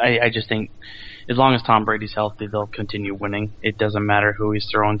 I just think as long as Tom Brady's healthy, they'll continue winning. It doesn't matter who he's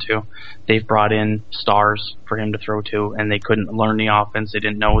throwing to. They've brought in stars for him to throw to, and they couldn't learn the offense. They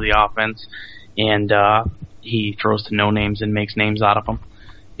didn't know the offense, and he throws to no names and makes names out of them.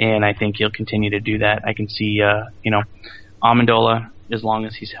 And I think he'll continue to do that. I can see, Amendola, as long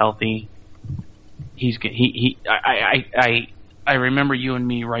as he's healthy, I remember you and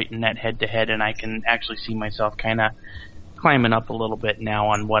me writing that head to head, and I can actually see myself kind of climbing up a little bit now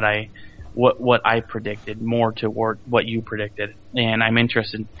on what I predicted, more toward what you predicted. And I'm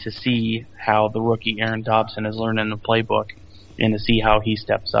interested to see how the rookie Aaron Dobson is learning the playbook and to see how he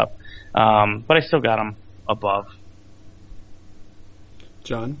steps up. But I still got him above.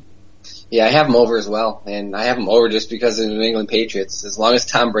 John? Yeah, I have them over as well, and I have them over just because of the New England Patriots. As long as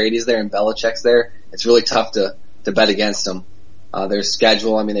Tom Brady's there and Belichick's there, it's really tough to bet against them. Their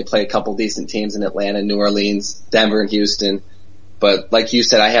schedule, I mean, they play a couple decent teams in Atlanta, New Orleans, Denver, and Houston. But like you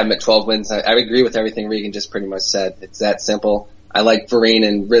said, I have them at 12 wins. I agree with everything Regan just pretty much said. It's that simple. I like Vereen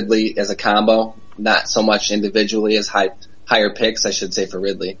and Ridley as a combo, not so much individually as higher picks, I should say, for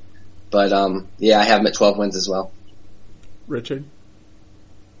Ridley. But yeah, I have them at 12 wins as well. Richard?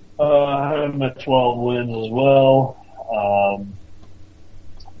 I have them at 12 wins as well.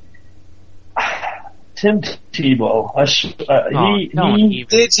 Tim Tebow.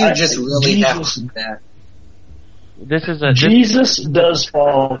 Did you just really have that? Jesus does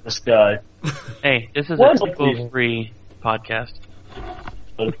follow this guy. Hey, this is a people-free podcast.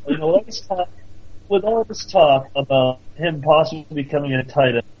 But, with all this talk about him possibly becoming a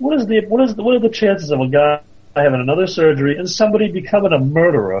tight end, what are the chances of a guy having another surgery and somebody becoming a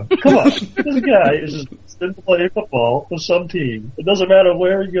murderer? Come on, this guy is just been playing football for some team. It doesn't matter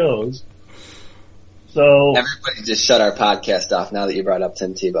where he goes. So everybody just shut our podcast off now that you brought up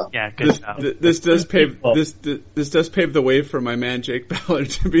Tim Tebow. Yeah, good job. This does pave the way for my man Jake Ballard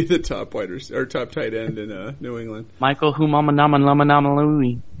to be the top tight end in New England. Michael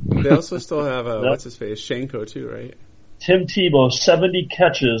Humamanamanamalui. They also still have what's his face, Shanko too, right? Tim Tebow, 70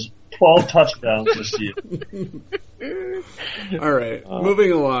 catches, 12 touchdowns this year. All right,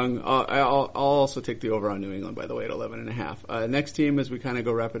 moving along. I'll also take the over on New England, by the way, at 11.5. Next team, as we kind of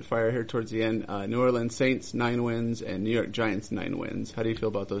go rapid fire here towards the end, New Orleans Saints 9 wins and New York Giants 9 wins. How do you feel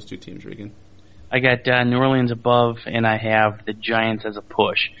about those two teams, Regan? I got New Orleans above, and I have the Giants as a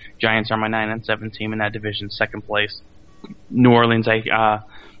push. Giants are my 9-7 team in that division, second place. New Orleans,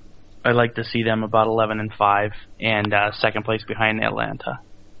 I like to see them about 11-5, and second place behind Atlanta.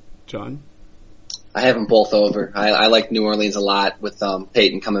 John? I have them both over. I like New Orleans a lot with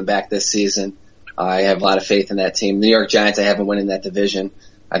Peyton coming back this season. I have a lot of faith in that team. The New York Giants, I have them winning that division.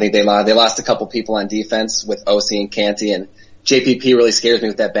 I think they lost a couple people on defense with OC and Canty, and JPP really scares me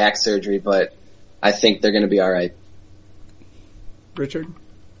with that back surgery, but I think they're going to be all right. Richard?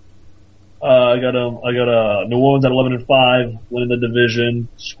 I got New Orleans at 11-5, winning the division.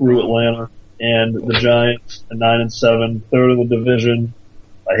 Screw Atlanta, and the Giants at 9-7, third in the division.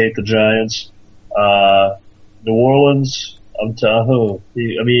 I hate the Giants. New Orleans, you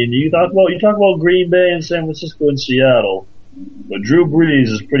talk about Green Bay and San Francisco and Seattle, but Drew Brees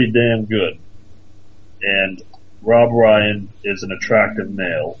is pretty damn good, and Rob Ryan is an attractive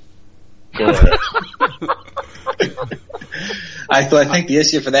male. Go ahead. I think the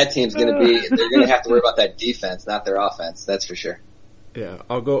issue for that team is going to be they're going to have to worry about that defense, not their offense. That's for sure. Yeah,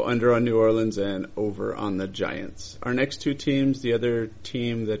 I'll go under on New Orleans and over on the Giants. Our next two teams, the other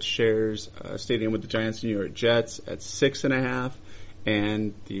team that shares a stadium with the Giants, New York Jets, at 6.5,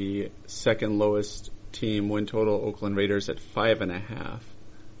 and the second lowest team win total, Oakland Raiders, at 5.5.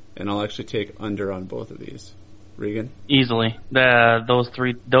 And I'll actually take under on both of these. Regan? Easily. Those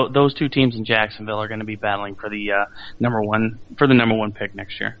two teams in Jacksonville are going to be battling for the number one pick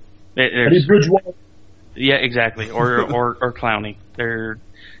next year. Teddy Bridgewater. Yeah, exactly. Or Clowney.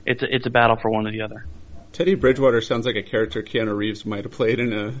 It's a battle for one or the other. Teddy Bridgewater sounds like a character Keanu Reeves might have played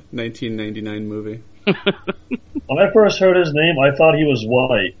in a 1999 movie. When I first heard his name, I thought he was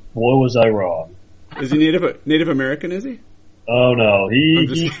white. Boy, was I wrong. Is he Native American, is he? Oh, no.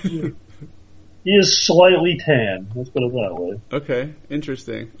 He is slightly tan. Let's put it that way. Okay,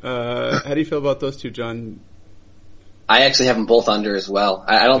 interesting. How do you feel about those two, John? I actually have them both under as well.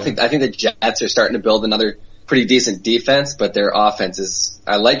 I think the Jets are starting to build another pretty decent defense, but their offense is,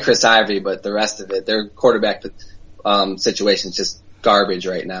 I like Chris Ivory, but the rest of it, their quarterback situation is just garbage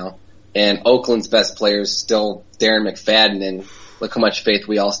right now. And Oakland's best player is still Darren McFadden, and look how much faith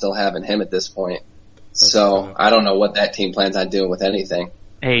we all still have in him at this point. So I don't know what that team plans on doing with anything.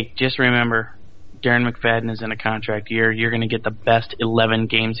 Hey, just remember, Darren McFadden is in a contract year. You're going to get the best 11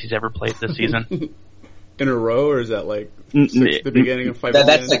 games he's ever played this season. In a row, or is that like the beginning of 5?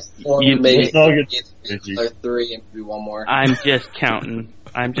 That's like 4, maybe 3, and maybe one more. I'm just counting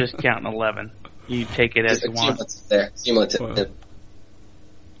 11. You take it as you want. Cumulative. Wow.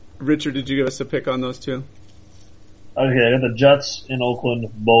 Richard, did you give us a pick on those two? Okay, I got the Jets in Oakland,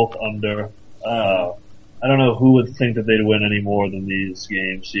 both under. I don't know who would think that they'd win any more than these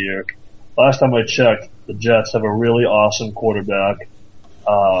games here. Last time I checked, the Jets have a really awesome quarterback.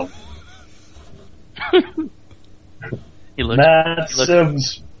 Matt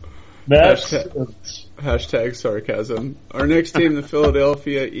Sims. Hashtag sarcasm. Our next team, the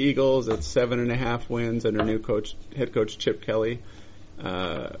Philadelphia Eagles, at 7.5 wins under new head coach Chip Kelly,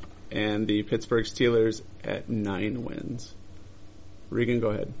 and the Pittsburgh Steelers at 9 wins. Regan, go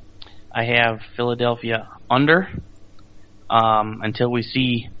ahead. I have Philadelphia under until we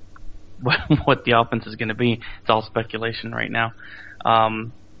see what the offense is going to be. It's all speculation right now.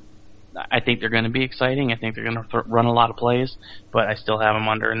 I think they're going to be exciting. I think they're going to run a lot of plays, but I still have them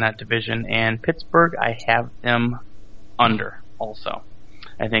under in that division. And Pittsburgh, I have them under also.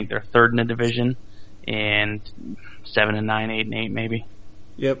 I think they're third in the division and 7-9, 8-8 maybe.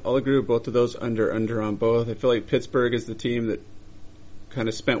 Yep, I'll agree with both of those under on both. I feel like Pittsburgh is the team that kind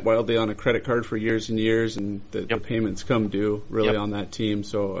of spent wildly on a credit card for years and years, and the payments come due really on that team.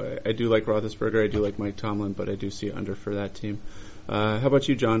 So I do like Roethlisberger, I do like Mike Tomlin, but I do see under for that team. How about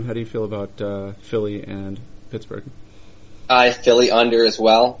you, John? How do you feel about Philly and Pittsburgh? Philly under as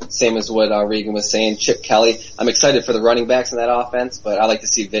well. Same as what Regan was saying. Chip Kelly. I'm excited for the running backs in that offense, but I like to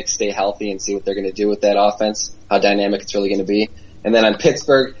see Vic stay healthy and see what they're going to do with that offense, how dynamic it's really going to be. And then on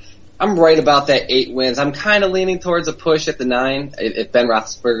Pittsburgh, I'm right about that 8 wins. I'm kind of leaning towards a push at the 9 if Ben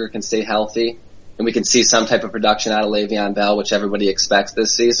Roethlisberger can stay healthy and we can see some type of production out of Le'Veon Bell, which everybody expects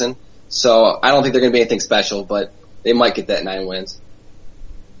this season. So I don't think they're going to be anything special, but they might get that 9 wins.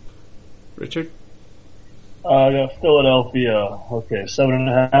 Richard? I got Philadelphia. Okay,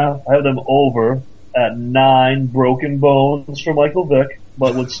 7.5. I have them over at 9 broken bones for Michael Vick,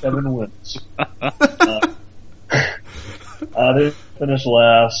 but with 7 wins. They finished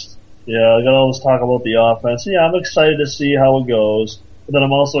last. Yeah, I got all this talk about the offense. Yeah, I'm excited to see how it goes, but then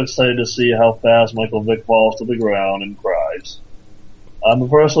I'm also excited to see how fast Michael Vick falls to the ground and cries. I'm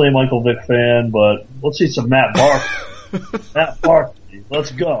personally a Michael Vick fan, but let's see some Matt Barkley. Matt Barkley,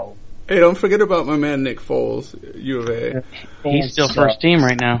 let's go. Hey, don't forget about my man Nick Foles, U of A. He's still first team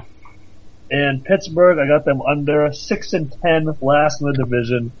right now. And Pittsburgh, I got them under 6-10, last in the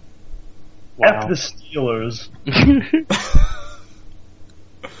division. Wow. F the Steelers.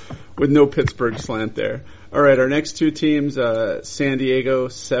 With no Pittsburgh slant there. All right, our next 2 teams, San Diego,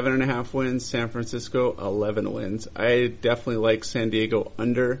 7.5 wins, San Francisco, 11 wins. I definitely like San Diego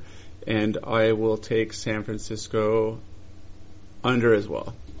under, and I will take San Francisco under as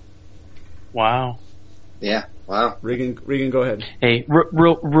well. Wow. Yeah, wow. Regan, go ahead. Hey,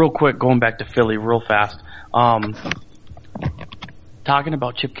 real quick, going back to Philly real fast. Talking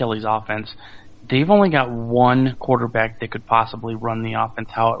about Chip Kelly's offense, they've only got one quarterback that could possibly run the offense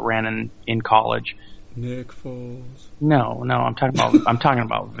how it ran in college. Nick Foles. No, I'm talking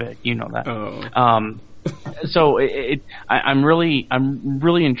about Vic. You know that. Oh. So I'm really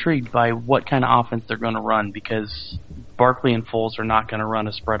intrigued by what kind of offense they're going to run, because Barkley and Foles are not going to run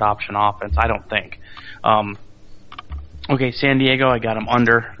a spread option offense, I don't think. Okay, San Diego, I got them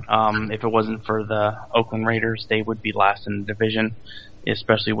under. If it wasn't for the Oakland Raiders, they would be last in the division,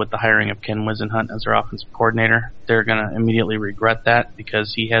 especially with the hiring of Ken Wisenhunt as their offensive coordinator. They're going to immediately regret that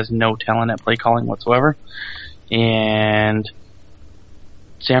because he has no talent at play calling whatsoever. And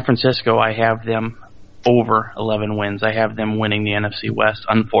San Francisco, I have them over 11 wins. I have them winning the NFC West,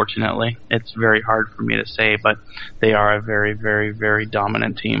 unfortunately. It's very hard for me to say, but they are a very, very, very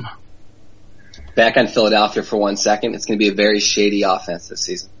dominant team. Back on Philadelphia for 1 second, it's going to be a very shady offense this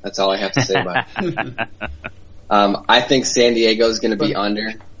season. That's all I have to say about it. I think San Diego is going to be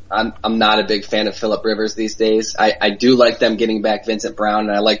under. I'm not a big fan of Phillip Rivers these days. I do like them getting back Vincent Brown,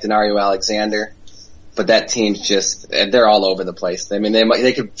 and I like Denario Alexander. But that team's just, they're all over the place. I mean,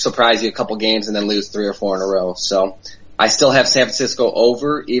 they could surprise you a couple games and then lose 3 or 4 in a row. So I still have San Francisco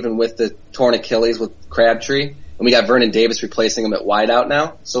over, even with the torn Achilles with Crabtree. And we got Vernon Davis replacing him at wideout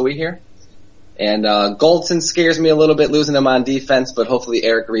now, so we hear. And Goldson scares me a little bit, losing him on defense, but hopefully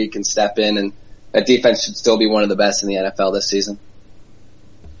Eric Reed can step in, and that defense should still be one of the best in the NFL this season.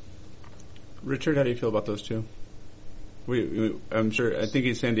 Richard, how do you feel about those two? I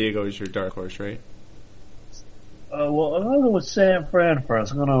think San Diego is your dark horse, right? Well, I'm going to go with San Fran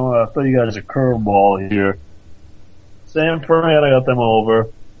first. I'm going to throw you guys a curveball here. San Fran, I got them over.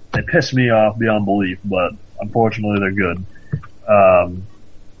 They piss me off beyond belief, but unfortunately they're good.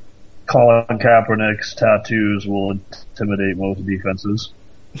 Colin Kaepernick's tattoos will intimidate most defenses.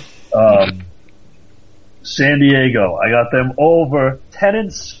 San Diego, I got them over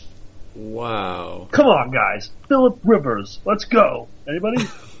 10. Wow. Come on, guys. Phillip Rivers. Let's go. Anybody?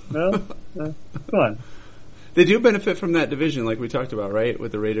 No? Come on. They do benefit from that division, like we talked about, right?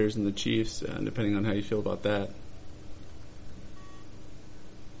 With the Raiders and the Chiefs, depending on how you feel about that.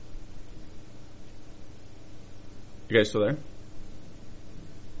 You guys still there?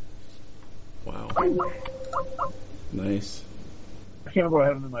 Wow. Nice. I can't remember what I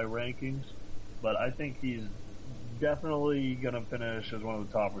have him in my rankings, but I think he's definitely going to finish as one of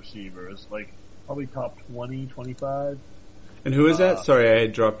the top receivers. Like, probably top 20, 25. And who is that? Sorry, I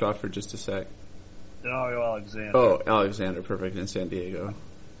had dropped off for just a sec. Denario Alexander. Oh, Alexander, perfect, in San Diego.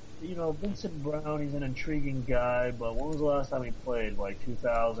 Vincent Brown, he's an intriguing guy, but when was the last time he played? Like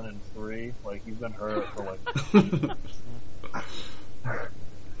 2003? Like, he's been hurt for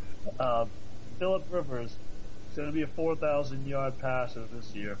Phillip Rivers is going to be a 4,000-yard passer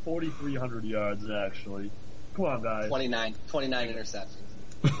this year. 4,300 yards, actually. Come on, guys. 29 interceptions.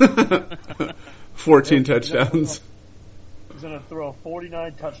 14 touchdowns. He's going to throw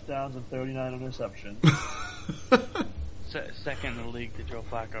 49 touchdowns and 39 interceptions. Second in the league to Joe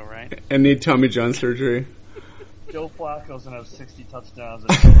Flacco, right? And need Tommy John surgery. Joe Flacco's going to have 60 touchdowns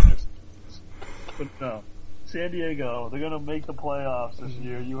and 2 interceptions. But no. San Diego, they're going to make the playoffs this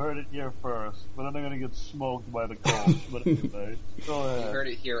year. You heard it here first. But then they're going to get smoked by the Colts. But anyway, go ahead. You heard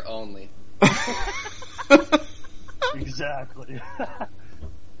it here only. Exactly.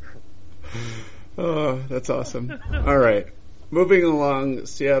 Oh, that's awesome. All right. Moving along,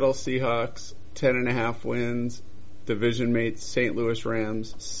 Seattle Seahawks, 10.5 wins. Division mates, St. Louis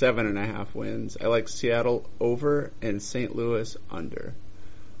Rams, 7.5 wins. I like Seattle over and St. Louis under.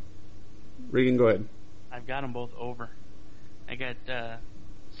 Regan, go ahead. I've got them both over. I got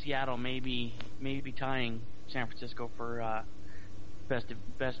Seattle maybe tying San Francisco for best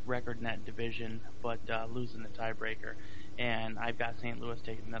record in that division, but losing the tiebreaker. And I've got St. Louis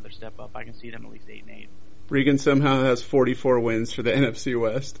taking another step up. I can see them at least 8-8. Regan somehow has 44 wins for the NFC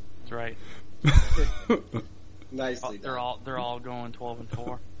West. That's right. Nicely done. They're all going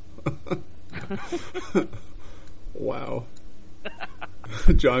 12-4. Wow.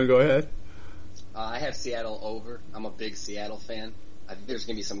 John, go ahead. I have Seattle over. I'm a big Seattle fan. I think there's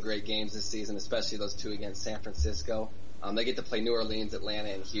going to be some great games this season, especially those two against San Francisco. They get to play New Orleans, Atlanta,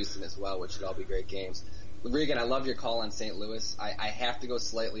 and Houston as well, which should all be great games. Regan, I love your call on St. Louis. I have to go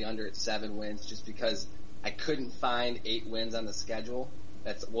slightly under at 7 wins just because I couldn't find 8 wins on the schedule.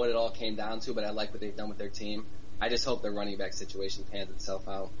 That's what it all came down to, but I like what they've done with their team. I just hope their running back situation pans itself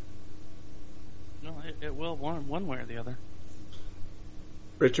out. No, it will one way or the other.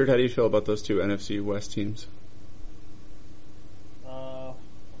 Richard, how do you feel about those two NFC West teams? Okay,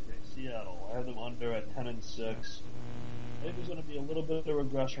 Seattle. I have them under at 10-6. I think there's going to be a little bit of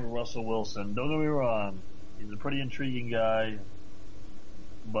regression from Russell Wilson. Don't get me wrong. He's a pretty intriguing guy.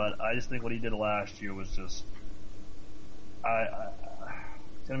 But I just think what he did last year was just...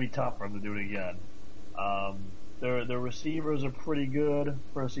 it's going to be tough for him to do it again. Their receivers are pretty good.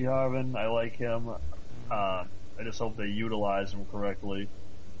 Percy Harvin, I like him. I just hope they utilize him correctly.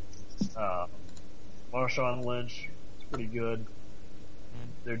 Marshawn Lynch is pretty good.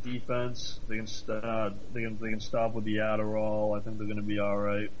 Their defense, they can stop with the Adderall. I think they're going to be all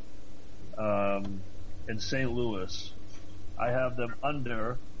right. In St. Louis, I have them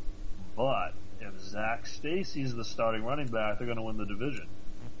under, but if Zach Stacy's the starting running back, they're going to win the division.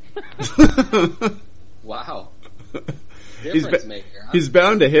 Wow. Difference maker, huh? He's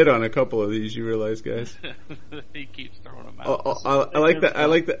bound to hit on a couple of these, you realize, guys. He keeps throwing them out. I like that. I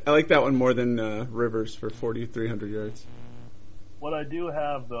like that one more than Rivers for 4,300 yards. What I do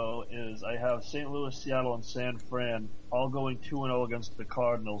have, though, is I have St. Louis, Seattle, and San Fran all going 2-0 against the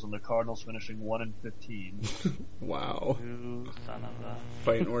Cardinals, and the Cardinals finishing 1-15. Wow. You son of a...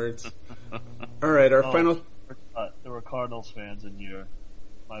 Fighting words. All right, our final... There were Cardinals fans in here.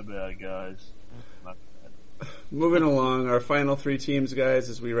 My bad, guys. My bad. Moving along, our final 3 teams, guys,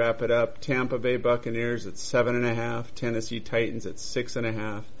 as we wrap it up. Tampa Bay Buccaneers at 7.5, Tennessee Titans at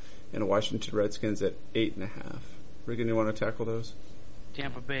 6.5, and Washington Redskins at 8.5. Regan, you want to tackle those?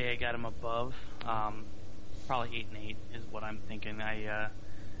 Tampa Bay, I got them above. Probably 8-8 is what I'm thinking.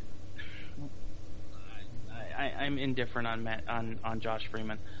 I'm indifferent on Josh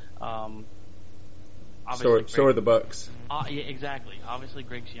Freeman. So are the Bucks. Yeah, exactly. Obviously,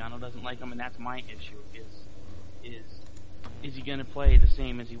 Greg Schiano doesn't like him, and that's my issue. Is he going to play the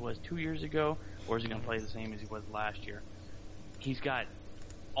same as he was 2 years ago, or is he going to play the same as he was last year? He's got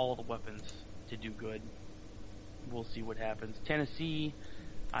all the weapons to do good. We'll see what happens. Tennessee,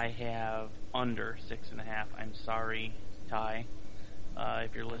 I have under 6.5. I'm sorry, Ty,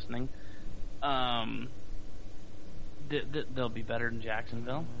 if you're listening. They'll be better than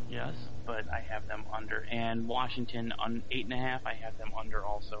Jacksonville, yes, but I have them under. And Washington 8.5. I have them under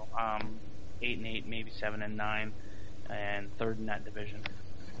also. 8-8, maybe 7-9, and third in that division.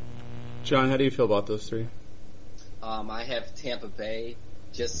 John, how do you feel about those 3? I have Tampa Bay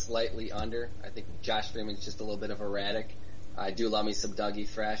just slightly under. I think Josh Freeman's just a little bit of erratic. I do love me some Dougie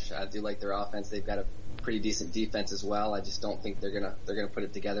Fresh. I do like their offense. They've got a pretty decent defense as well. I just don't think they're gonna put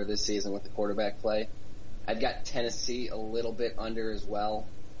it together this season with the quarterback play. I've got Tennessee a little bit under as well.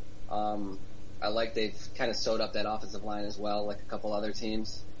 I like they've kind of sewed up that offensive line as well, like a couple other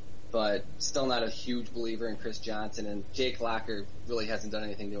teams. but still not a huge believer in Chris Johnson. And Jake Locker really hasn't done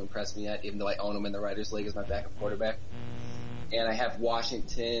anything to impress me yet, even though I own him in the Writers League as my backup quarterback. And I have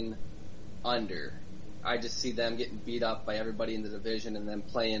Washington under. I just see them getting beat up by everybody in the division and then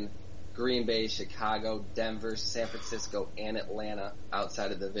playing Green Bay, Chicago, Denver, San Francisco, and Atlanta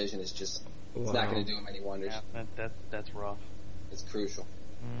outside of the division is just it's not going to do them any wonders. Yeah, that's rough. It's crucial.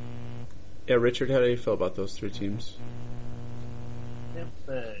 Yeah, Richard, how do you feel about those 3 teams? Tampa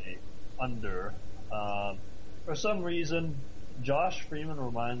Bay under. For some reason, Josh Freeman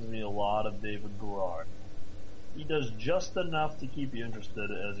reminds me a lot of David Garrard. He does just enough to keep you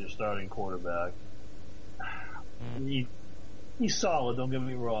interested as your starting quarterback. He's solid, don't get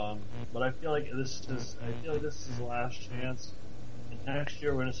me wrong, but I feel like this is his last chance. And next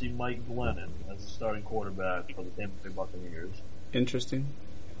year we're going to see Mike Glennon as the starting quarterback for the Tampa Bay Buccaneers. Interesting.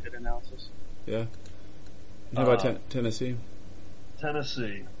 Good analysis. Yeah. How about Tennessee?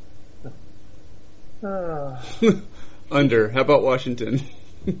 Tennessee. Under. How about Washington?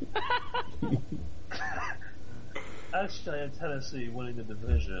 Actually, I have Tennessee winning the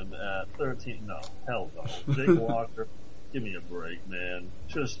division at 13. No, hell no. Jake Walker, give me a break, man.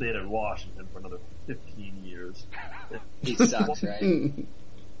 Should have stayed at Washington for another 15 years. He sucks, right?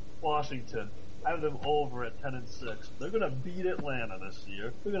 Washington. I have them over at 10-6. They're going to beat Atlanta this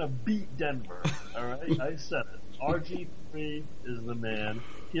year. They're going to beat Denver. All right? I said it. RG3 is the man.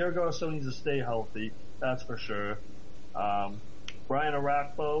 Pierre Garçon needs to stay healthy. That's for sure. Brian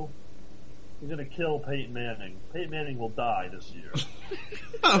Arakpo, he's going to kill Peyton Manning. Peyton Manning will die this year.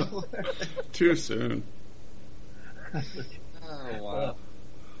 Too soon. Oh,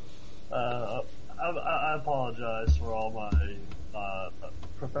 wow. I apologize for all my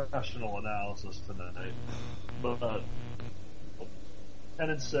professional analysis tonight, but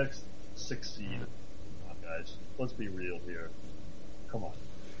 10-6 succeed. Come on, guys, let's be real here. Come on.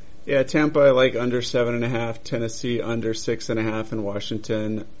 Yeah, Tampa I like under 7.5, Tennessee under 6.5, and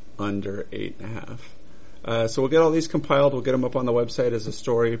Washington under 8.5. So we'll get all these compiled. We'll get them up on the website as a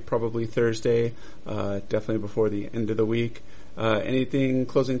story, probably Thursday, definitely before the end of the week. Anything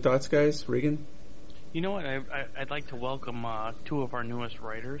closing thoughts, guys? Regan? You know what? I'd like to welcome 2 of our newest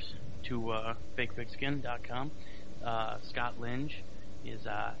writers to FakePigskin.com. Scott Linge is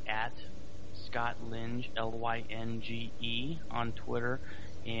at Scott Linge, Lynge on Twitter,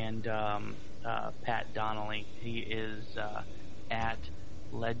 and Pat Donnelly. He is at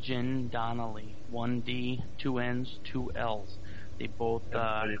Legend Donnelly, 1D, 2 N's, 2 L's. They both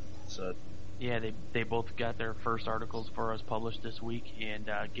they both got their first articles for us published this week, and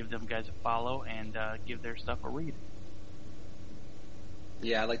give them guys a follow and give their stuff a read.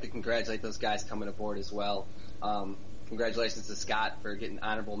 Yeah, I'd like to congratulate those guys coming aboard as well. Congratulations to Scott for getting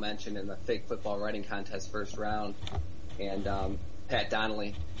honorable mention in the Fake Football Writing Contest first round. And Pat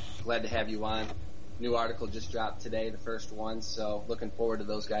Donnelly, glad to have you on. New article just dropped today, the first one, so looking forward to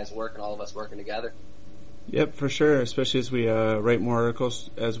those guys working, all of us working together. Yep, for sure, especially as we write more articles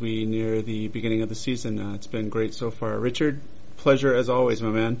as we near the beginning of the season. It's been great so far. Richard, pleasure as always, my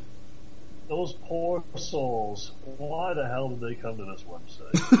man. Those poor souls. Why the hell did they come to this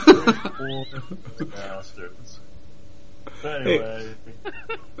website? Those poor bastards. Anyway.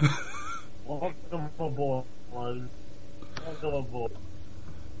 Welcome aboard. Welcome aboard.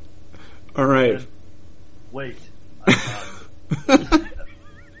 All right. Wait.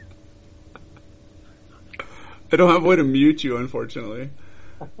 I don't have a way to mute you, unfortunately.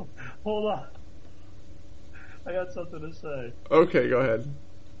 Hold on. I got something to say. Okay, go ahead.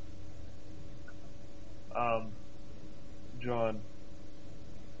 John,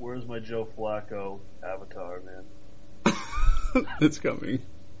 where's my Joe Flacco avatar, man? It's coming.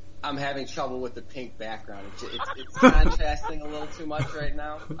 I'm having trouble with the pink background. It's contrasting a little too much right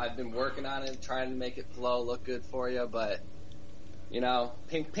now. I've been working on it, trying to make it flow, look good for you, but you know,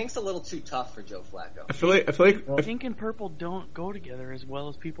 pink's a little too tough for Joe Flacco. I feel like pink and purple don't go together as well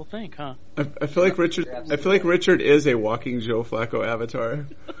as people think, huh? I feel like Richard is a walking Joe Flacco avatar.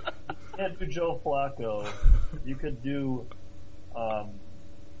 You can't do Joe Flacco. You could do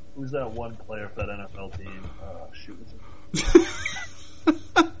who's that one player for that NFL team?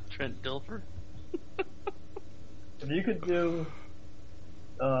 Trent Dilfer. If you could do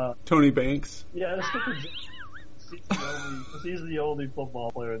Tony Banks. Yeah, let's stick with he's the only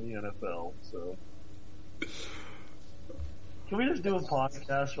football player in the NFL, so. Can we just do a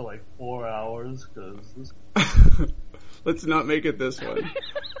podcast for like 4 hours? Cause this... Let's not make it this one.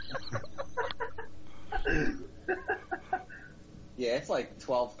 Yeah, it's like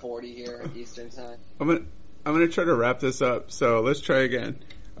 12:40 here Eastern time. I'm gonna try to wrap this up, so let's try again.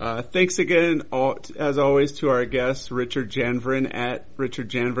 Thanks again, as always, to our guests, Richard Janvrin at Richard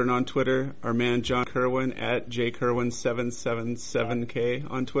Janvrin on Twitter, our man John Kerwin at jkerwin777k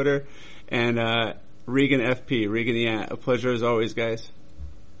on Twitter, and Regan FP, Regan Yat. A pleasure as always, guys.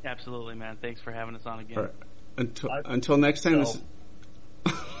 Absolutely, man. Thanks for having us on again. Right. Until next time.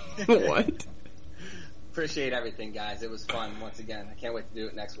 What? Appreciate everything, guys. It was fun once again. I can't wait to do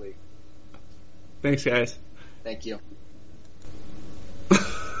it next week. Thanks, guys. Thank you.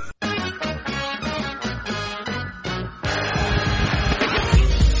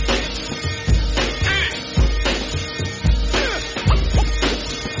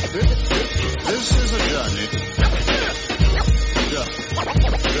 This is a journey.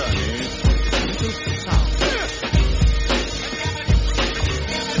 Journey into town.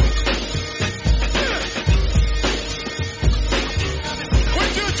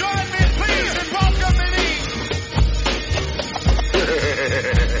 Would you join me, please, in welcoming me?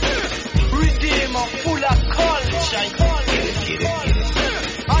 Redeemer full of culture.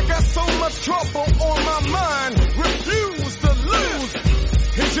 I got so much trouble on my mind. Refuse to lose.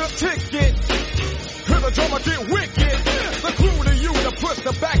 Here's your ticket. Hear the drummer get wicked. The crew to you to put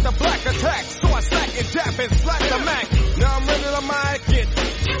the back to black attack. So I stack and jab and slack the Mac. Now I'm ready to mic it.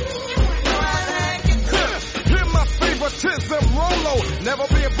 Hear my favoritism, Rolo. Never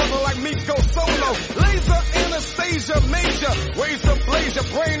be a brother like me, go solo. Laser, Anastasia, major. Ways to blaze your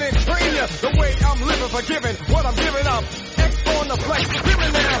brain and train you. The way I'm living, forgiving what I'm giving up. X on the flex,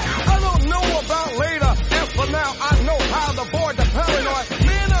 giving now. I don't know about later. And for now, I know how to avoid the paranoid.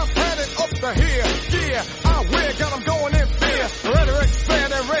 Man, I've had it up to here. Yeah, I wear, got them going in fear. Rhetoric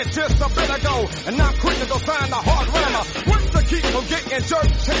said and read just a bit ago. And now quick to go find the hard rhymer. Work to keep from getting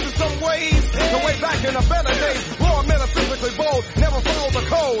jerked, changing some ways. The way back in the better days. Raw, metaphysically bold, never follow the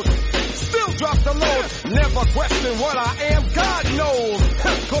code. Still drop the load, never question what I am, God knows.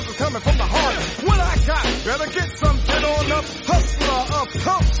 Cause it's coming from the heart. What I got, better get some, get on up. Hustler of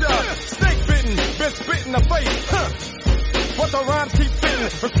culture, snake bitten, been spit in the face. But the rhymes keep fitting,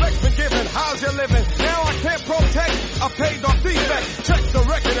 respect's been given, how's you living? Now I can't protect, I paid off defect. Check the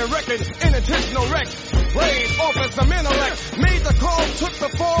record and record, unintentional wreck. Brain, office, some intellect. Made the call, took the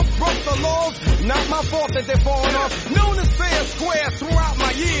fall, broke the laws. Not my fault that they're falling off. Known as fair and square throughout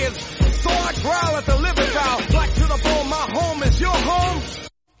my years. So I growl at the living foul. Black to the bone, my home is your home.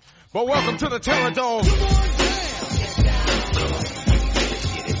 But welcome to the Terror Dome. Come on down.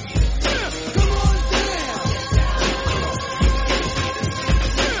 Come on down.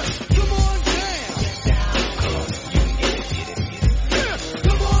 Come on down.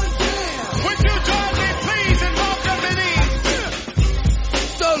 Come on down. Would you join me, please, and welcome me?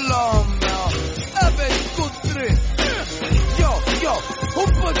 So long now. Avec good trip. Yo, who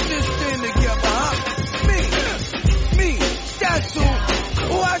put this thing together, huh? Me, that's who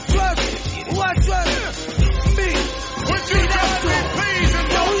I trust, me. Would you join me, please, and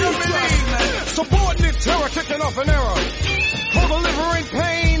welcome me? Subordinate terror kicking off an error. For delivering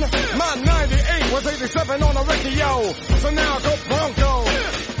pain, my 98 was 87 on the radio. So now go Broncos.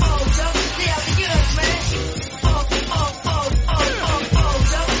 Oh, just stay out the good, man. Oh,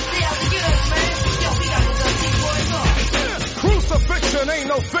 just stay out the good, man. Yo, we got a dirty boys on. Crucifixion ain't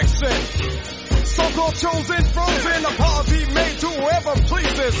no fiction. So-called chosen, frozen, apology made to whoever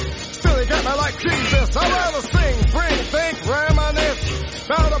pleases. Still they got me like Jesus. I'd rather sing, bring, think, reminisce.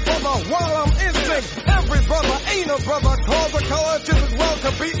 About a brother while I'm in sync. Every brother ain't a brother. Cause the color just as well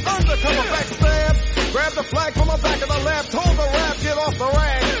to be undercover backstab. Grab the flag from the back of the lab. Told the rap, get off the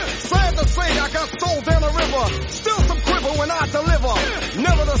rag. Sad to say I got sold down the river. Still some quiver when I deliver.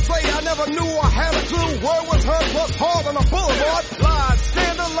 Never to say I never knew I had a clue. Word was heard plus hard on the boulevard. Lies,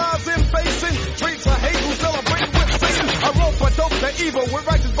 scandalized in facing. Streets of hate who celebrate with Satan. I rope a dope to evil with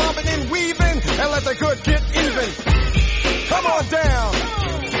righteous bobbing and weaving. And let the good get even. Come on down.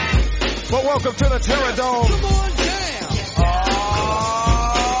 Well, welcome to the Terror Dome. Come on down.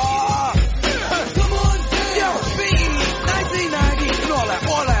 Come on down. Yo, speed. 1990. All that.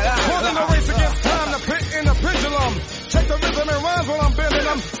 Holding the race against time, the pit in the pendulum. Check the rhythm and rhymes while I'm bending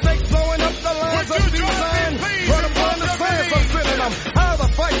them. Snake blowing up the lines of design. Put them on the sands, I'm spinning them. How to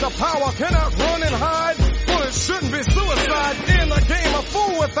fight the power, cannot run and hide. Well, it shouldn't be suicide. In the game, a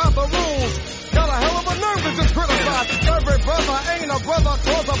fool without the rules. Got a hell of a nerve to just criticize. Every brother ain't a brother,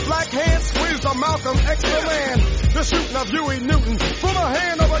 cause a black hand squeezed a Malcolm X the man. The shooting of Huey Newton from a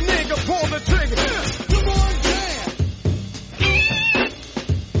hand of a nigga pulled the trigger. Come on down.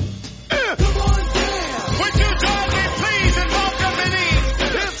 Come on down. Would you join me, please, and welcome me in?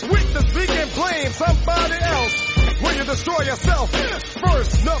 It's weakness we can blame somebody else. Will you destroy yourself?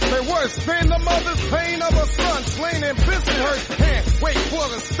 First, nothing works. worse than the mother's pain of a son slain in Bensonhurst. Can't wait for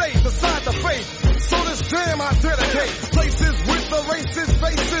the state decide the fate. So this jam I dedicate. Places with the racist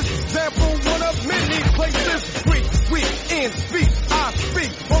faces. Example one of many places. In speech, I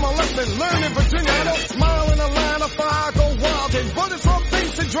speak from a lesson learned in Virginia. I don't smile in a line of fire, go wild and bullets from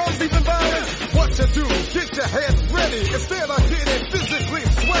basic drugs, even violence. What you do, get your head ready instead of getting physically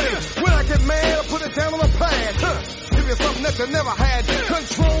sweaty. When I get mad, I put it down on the pad. Give you something that you never had.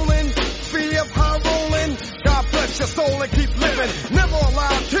 Controlling, fear of high rolling. God bless your soul and keep living. Never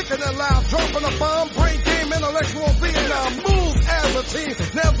alive, kicking it loud, dropping a bomb, brain game, intellectual Vietnam. Move as a team,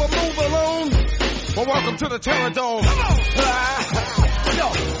 never move alone. Well, welcome to the Terror Dome. Come on. Yo,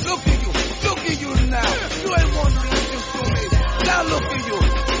 look at you now. You ain't want to listen to me. Now look at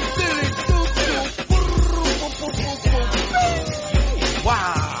you.